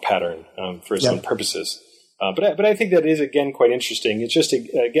thought pattern for his own purposes. But I think that is, again, quite interesting. It's just,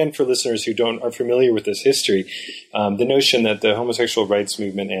 again, for listeners who are familiar with this history, the notion that the homosexual rights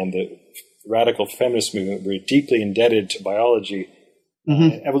movement and the radical feminist movement were deeply indebted to biology,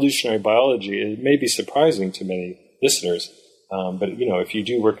 evolutionary biology. It may be surprising to many listeners, but if you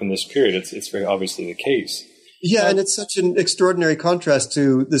do work in this period, it's very obviously the case. Yeah, and it's such an extraordinary contrast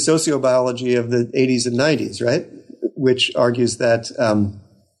to the sociobiology of the 80s and 90s, right? Which argues that,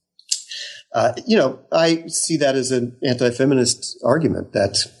 I see that as an anti-feminist argument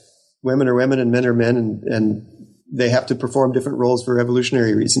that women are women and men are men, and they have to perform different roles for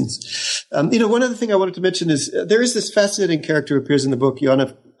evolutionary reasons. One other thing I wanted to mention is there is this fascinating character who appears in the book,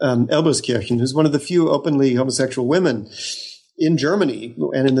 Johanna Elberskirchen, who's one of the few openly homosexual women in Germany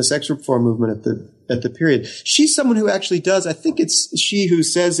and in the sex reform movement at the period. She's someone who actually does, I think it's she who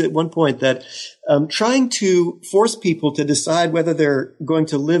says at one point that trying to force people to decide whether they're going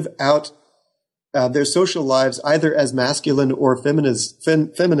to live out their social lives either as masculine or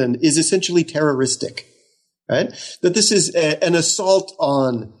feminine is essentially terroristic, right? That this is an assault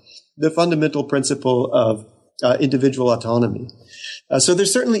on the fundamental principle of individual autonomy. So there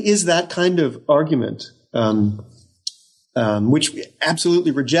certainly is that kind of argument, which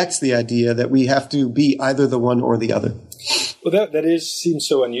absolutely rejects the idea that we have to be either the one or the other. Well, that seems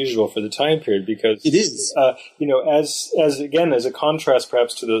so unusual for the time period because it is. As a contrast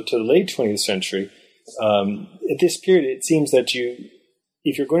perhaps to the late 20th century, at this period it seems that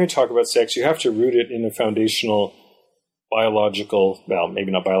if you're going to talk about sex, you have to root it in a foundational biological, well,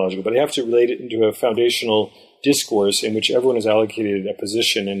 maybe not biological, but you have to relate it into a foundational discourse in which everyone is allocated a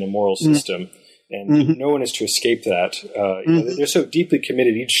position in a moral system. And no one is to escape that. They're so deeply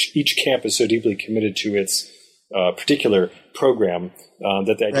committed. Each camp is so deeply committed to its particular program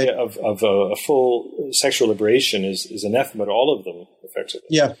that the idea of a full sexual liberation is anathema to all of them, effectively.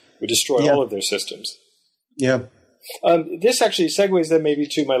 Yeah. Would destroy all of their systems. Yeah. This actually segues then maybe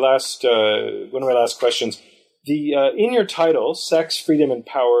to my last one of my last questions. The in your title, sex, freedom, and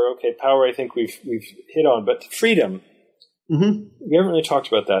power. Okay, power I think we've hit on, but freedom. We haven't really talked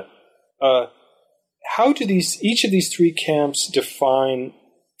about that. How do each of these three camps define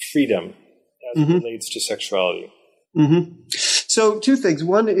freedom as it relates to sexuality? So two things.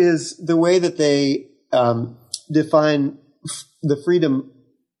 One is the way that they define the freedom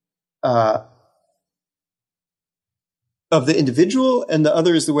of the individual, and the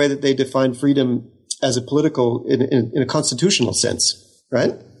other is the way that they define freedom as a political, in a constitutional sense,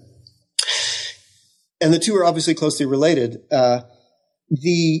 right? And the two are obviously closely related.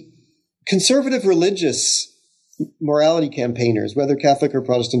 The conservative religious morality campaigners, whether Catholic or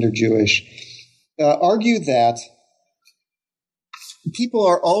Protestant or Jewish, argue that people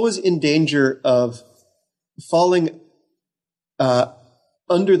are always in danger of falling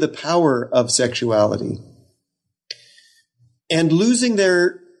under the power of sexuality and losing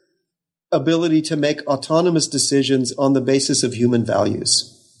their ability to make autonomous decisions on the basis of human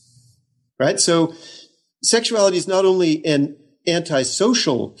values. Right? So sexuality is not only an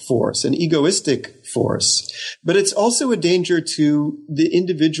antisocial force, an egoistic force, but it's also a danger to the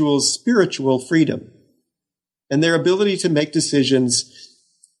individual's spiritual freedom and their ability to make decisions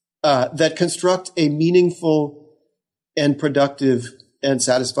that construct a meaningful and productive and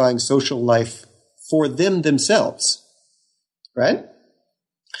satisfying social life for them themselves. Right?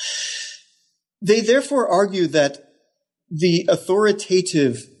 They therefore argue that the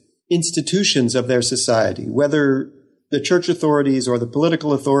authoritative institutions of their society, whether the church authorities or the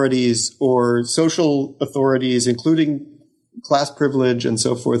political authorities or social authorities, including class privilege and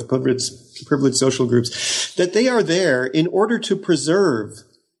so forth, privileged social groups, that they are there in order to preserve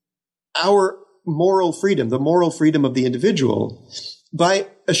our moral freedom, the moral freedom of the individual, by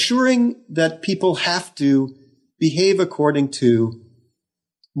assuring that people have to behave according to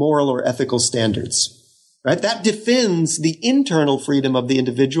moral or ethical standards. Right? That defends the internal freedom of the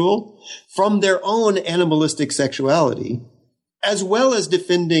individual from their own animalistic sexuality, as well as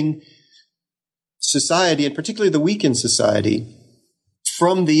defending society, and particularly the weak in society,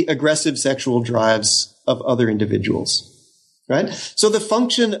 from the aggressive sexual drives of other individuals. Right? So the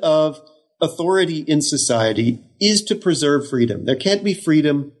function of authority in society is to preserve freedom. There can't be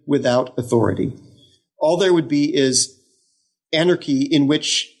freedom without authority. All there would be is anarchy in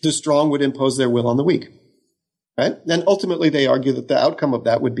which the strong would impose their will on the weak. Right? And ultimately, they argue that the outcome of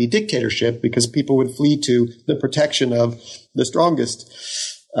that would be dictatorship because people would flee to the protection of the strongest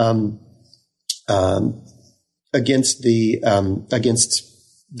against the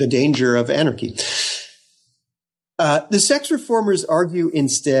danger of anarchy. The sex reformers argue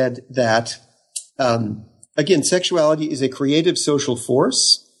instead that, again, sexuality is a creative social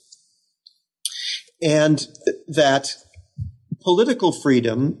force, and that political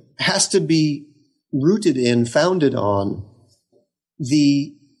freedom has to be founded on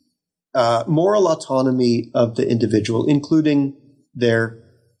the moral autonomy of the individual, including their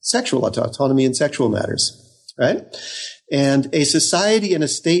sexual autonomy in sexual matters, right? And a society and a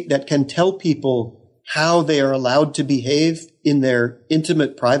state that can tell people how they are allowed to behave in their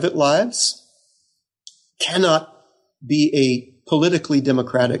intimate private lives cannot be a politically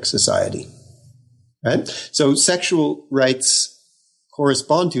democratic society, right? So sexual rights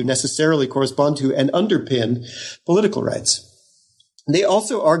necessarily correspond to and underpin political rights. They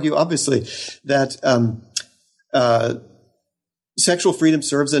also argue, obviously, that sexual freedom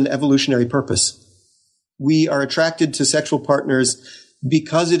serves an evolutionary purpose. We are attracted to sexual partners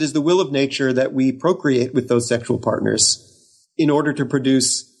because it is the will of nature that we procreate with those sexual partners in order to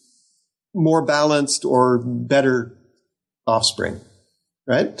produce more balanced or better offspring,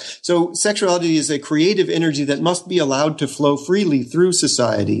 right? So sexuality is a creative energy that must be allowed to flow freely through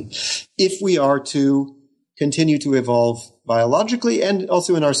society if we are to continue to evolve biologically and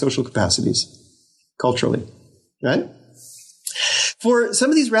also in our social capacities, culturally, right? For some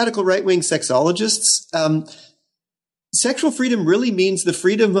of these radical right-wing sexologists, sexual freedom really means the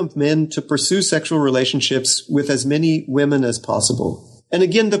freedom of men to pursue sexual relationships with as many women as possible. And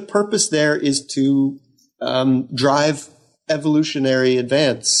again, the purpose there is to drive evolutionary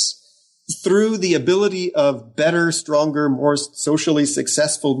advance through the ability of better, stronger, more socially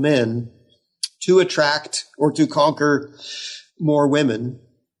successful men to attract or to conquer more women,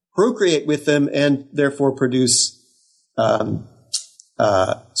 procreate with them, and therefore produce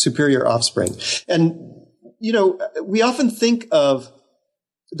superior offspring. And, we often think of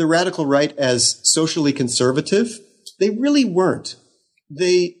the radical right as socially conservative. They really weren't.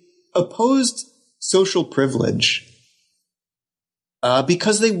 They opposed social privilege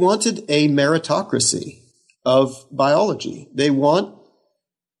because they wanted a meritocracy of biology. They want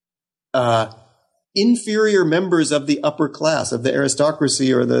inferior members of the upper class, of the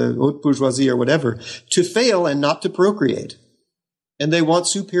aristocracy or the haute bourgeoisie or whatever, to fail and not to procreate. And they want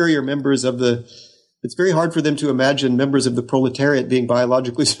superior members of it's very hard for them to imagine members of the proletariat being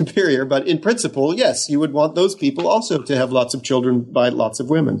biologically superior, but in principle, yes, you would want those people also to have lots of children by lots of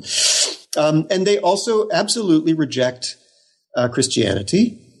women. And they also absolutely reject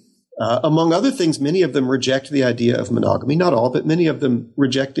Christianity. Among other things, many of them reject the idea of monogamy. Not all, but many of them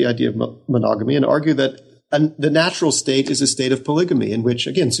reject the idea of monogamy and argue that the natural state is a state of polygamy in which,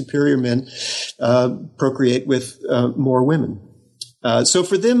 again, superior men procreate with more women. So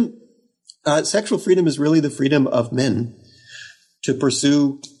for them, sexual freedom is really the freedom of men to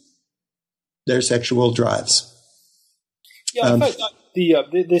pursue their sexual drives. Yeah, I thought the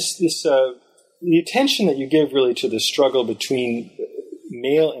attention that you give really to the struggle between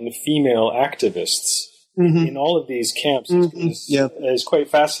male and female activists in all of these camps is quite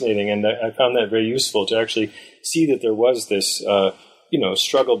fascinating, and I found that very useful to actually see that there was this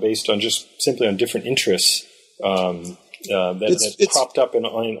struggle based on just simply on different interests that cropped up in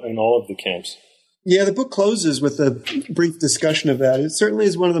all of the camps. Yeah, the book closes with a brief discussion of that. It certainly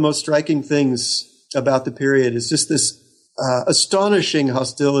is one of the most striking things about the period. It's just this astonishing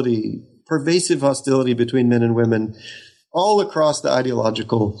hostility, pervasive hostility between men and women all across the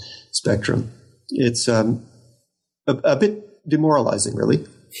ideological spectrum. It's a bit demoralizing, really.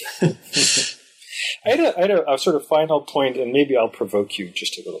 I had a sort of final point, and maybe I'll provoke you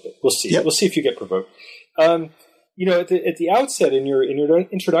just a little bit. We'll see. Yep. We'll see if you get provoked. At the outset in your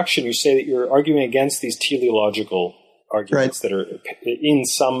introduction, you say that you're arguing against these teleological arguments that are in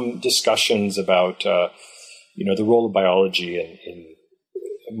some discussions about the role of biology in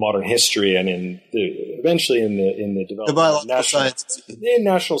modern history and eventually in the development of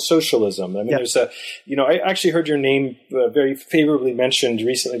national socialism. I mean, there's I actually heard your name very favorably mentioned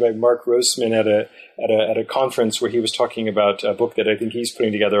recently by Mark Grossman at a conference where he was talking about a book that I think he's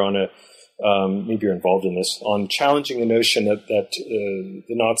putting together on maybe you're involved in this, on challenging the notion that the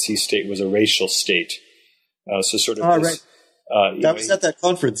Nazi state was a racial state. So sort of this, right. I was at that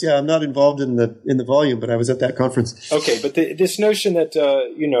conference. Yeah, I'm not involved in the volume, but I was at that conference. Okay, but this notion that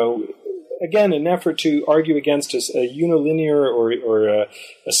again, an effort to argue against a unilinear or a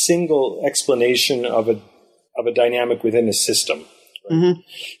single explanation of a dynamic within a system. Right?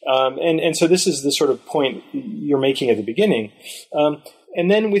 Mm-hmm. And so this is the sort of point you're making at the beginning. And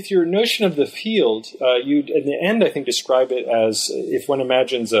then with your notion of the field, you in the end, I think, describe it as if one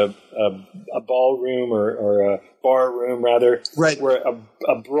imagines a ballroom or a bar room, rather, right, where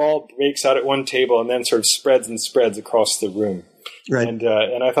a brawl breaks out at one table and then sort of spreads and spreads across the room. Right. And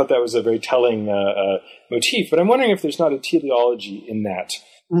I thought that was a very telling motif. But I'm wondering if there's not a teleology in that.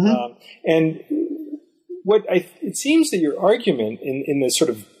 Mm-hmm. And it seems that your argument in the sort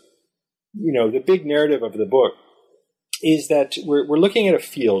of, the big narrative of the book is that we're looking at a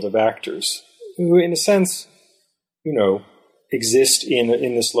field of actors who, in a sense, exist in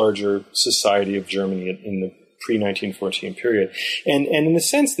this larger society of Germany in the pre-1914 period. And in a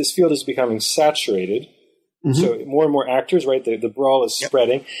sense, this field is becoming saturated. Mm-hmm. So more and more actors, right? The brawl is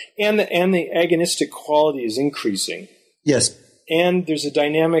spreading, and the agonistic quality is increasing. Yes. And there's a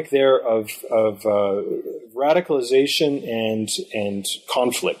dynamic there of radicalization and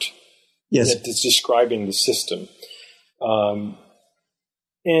conflict. Yes. That is describing the system. I'm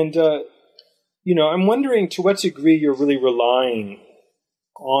wondering to what degree you're really relying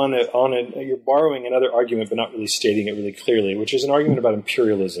on you're borrowing another argument, but not really stating it really clearly, which is an argument about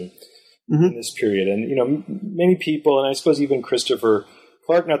imperialism in this period. And, many people, and I suppose even Christopher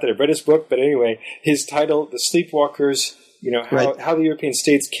Clark, not that I've read his book, but anyway, his title, The Sleepwalkers, how the European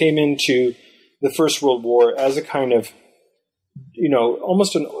states came into the First World War as a kind of,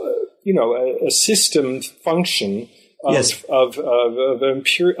 almost a system function of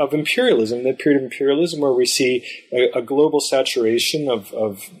imperialism, the period of imperialism where we see a global saturation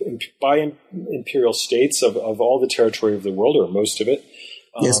by imperial states of all the territory of the world, or most of it,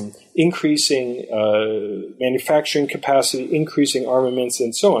 increasing manufacturing capacity, increasing armaments,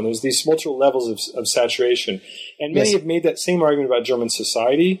 and so on. There's these multiple levels of saturation. And many have made that same argument about German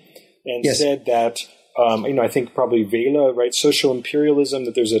society and said that, I think probably Wehle, right, social imperialism,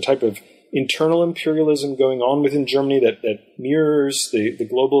 that there's a type of internal imperialism going on within Germany that mirrors the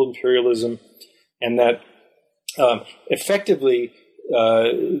global imperialism, and that effectively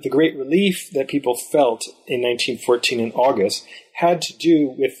the great relief that people felt in 1914 in August had to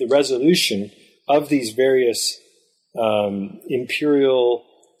do with the resolution of these various imperial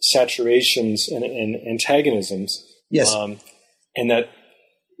saturations and antagonisms. Yes. And that,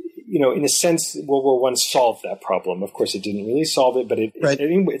 in a sense, World War I solved that problem. Of course, it didn't really solve it, but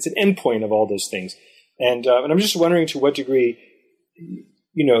it's an endpoint of all those things. And I'm just wondering to what degree,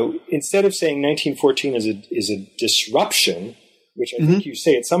 instead of saying 1914 is a disruption, which I think you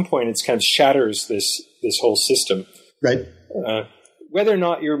say at some point, it's kind of shatters this whole system. Right. Whether or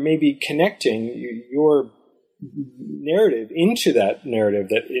not you're maybe connecting your narrative into that narrative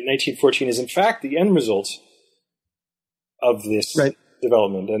that in 1914 is in fact the end result of this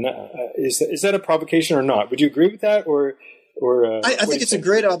development, and is that a provocation or not? Would you agree with that, or I think it's a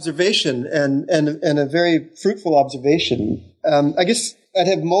great observation and a very fruitful observation. I guess I'd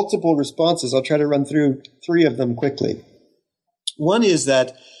have multiple responses. I'll try to run through three of them quickly. One is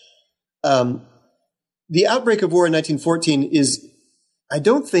that the outbreak of war in 1914 is, I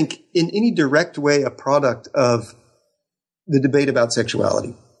don't think, in any direct way a product of the debate about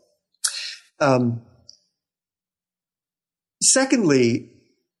sexuality. Secondly,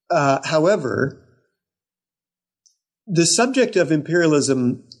 however, the subject of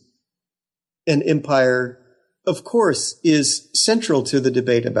imperialism and empire, of course, is central to the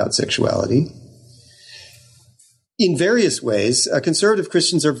debate about sexuality. In various ways, conservative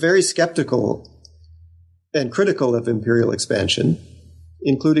Christians are very skeptical and critical of imperial expansion,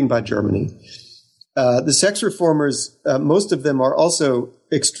 including by Germany. The sex reformers, most of them are also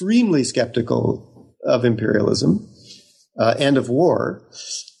extremely skeptical of imperialism and of war.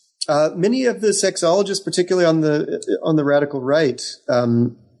 Many of the sexologists, particularly on the radical right,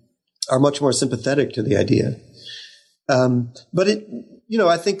 are much more sympathetic to the idea. But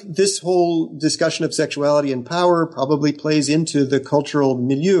I think this whole discussion of sexuality and power probably plays into the cultural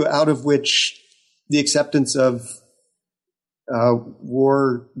milieu out of which the acceptance of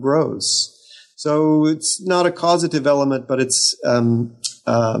war grows. So it's not a causative element, but it's a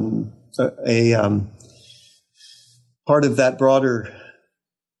part of that broader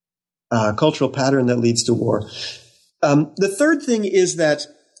cultural pattern that leads to war. The third thing is that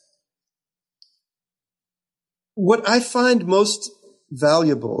what I find most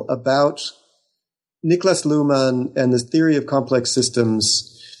valuable about Niklas Luhmann and the theory of complex systems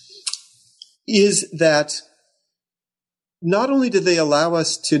is that not only do they allow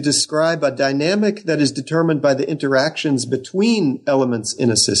us to describe a dynamic that is determined by the interactions between elements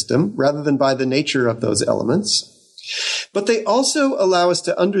in a system rather than by the nature of those elements, but they also allow us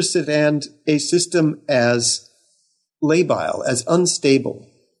to understand a system as labile, as unstable,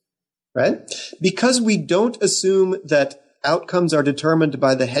 right? Because we don't assume that outcomes are determined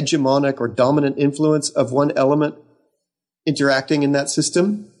by the hegemonic or dominant influence of one element interacting in that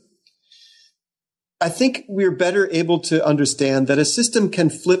system, I think we're better able to understand that a system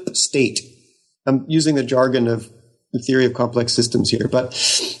can flip state. I'm using the jargon of the theory of complex systems here, but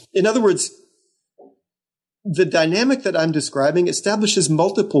in other words, the dynamic that I'm describing establishes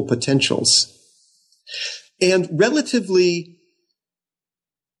multiple potentials. And relatively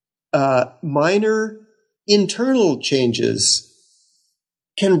minor internal changes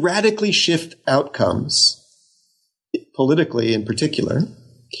can radically shift outcomes, politically in particular,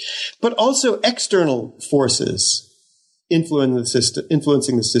 but also external forces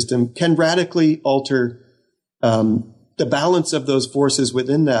influencing the system can radically alter the balance of those forces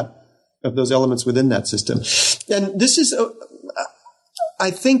within that, of those elements within that system. And this is,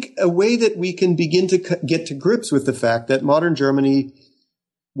 I think, a way that we can begin to get to grips with the fact that modern Germany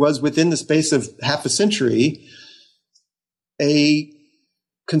was, within the space of half a century, a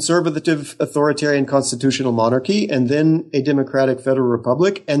conservative authoritarian constitutional monarchy, and then a democratic federal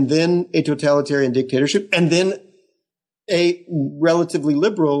republic, and then a totalitarian dictatorship, and then a relatively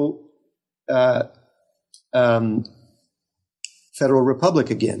liberal federal republic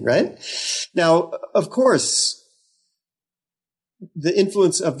again, right? Now, of course, the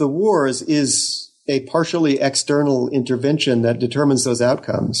influence of the wars is a partially external intervention that determines those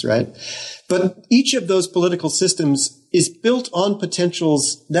outcomes, right? But each of those political systems is built on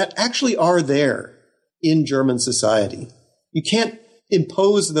potentials that actually are there in German society. You can't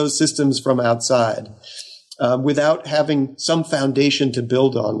impose those systems from outside without having some foundation to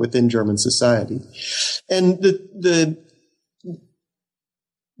build on within German society. And the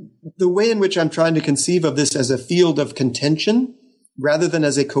way in which I'm trying to conceive of this as a field of contention, rather than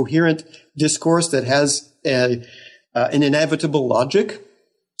as a coherent discourse that has an inevitable logic,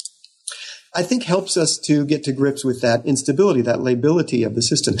 I think helps us to get to grips with that instability, that lability of the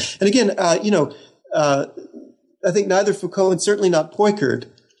system. And again, I think neither Foucault and certainly not Peukert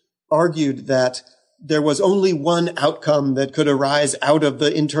argued that there was only one outcome that could arise out of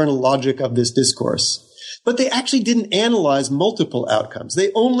the internal logic of this discourse. But they actually didn't analyze multiple outcomes.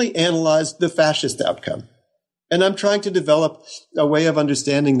 They only analyzed the fascist outcome. And I'm trying to develop a way of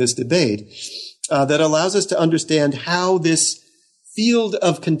understanding this debate that allows us to understand how this field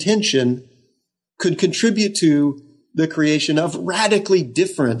of contention could contribute to the creation of radically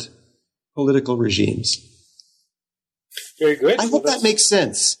different political regimes. Very good. I hope that makes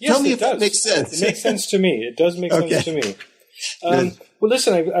sense. Yes, Tell me it if does. that makes sense. It makes sense to me. It does make sense to me. Well,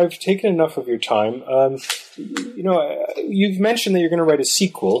 listen, I've taken enough of your time. You've mentioned that you're going to write a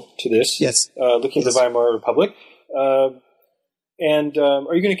sequel to this. Yes. Looking at the Weimar Republic. And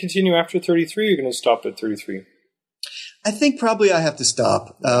are you going to continue after 33 or are you going to stop at 33? I think probably I have to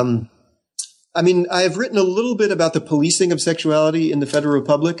stop. I have written a little bit about the policing of sexuality in the Federal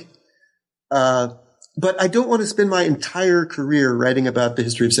Republic. But I don't want to spend my entire career writing about the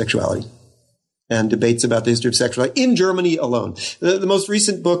history of sexuality and debates about the history of sexuality in Germany alone. The most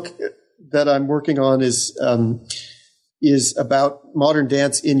recent book that I'm working on is about modern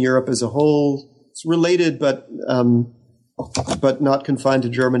dance in Europe as a whole. It's related, but not confined to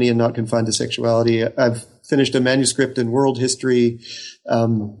Germany and not confined to sexuality. I've finished a manuscript in world history.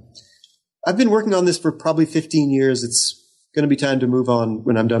 I've been working on this for probably 15 years. It's going to be time to move on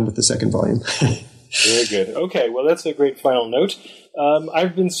when I'm done with the second volume. Very good. Okay, well, that's a great final note.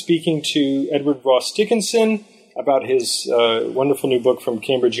 I've been speaking to Edward Ross Dickinson about his wonderful new book from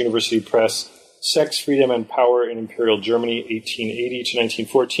Cambridge University Press, Sex, Freedom, and Power in Imperial Germany, 1880 to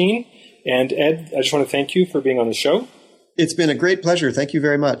 1914. And Ed, I just want to thank you for being on the show. It's been a great pleasure. Thank you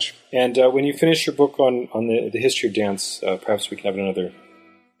very much. And when you finish your book on the history of dance, perhaps we can have another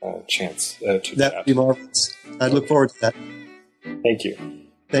chance to that would be marvelous. I look forward to that. Thank you.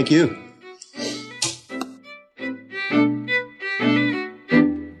 Thank you.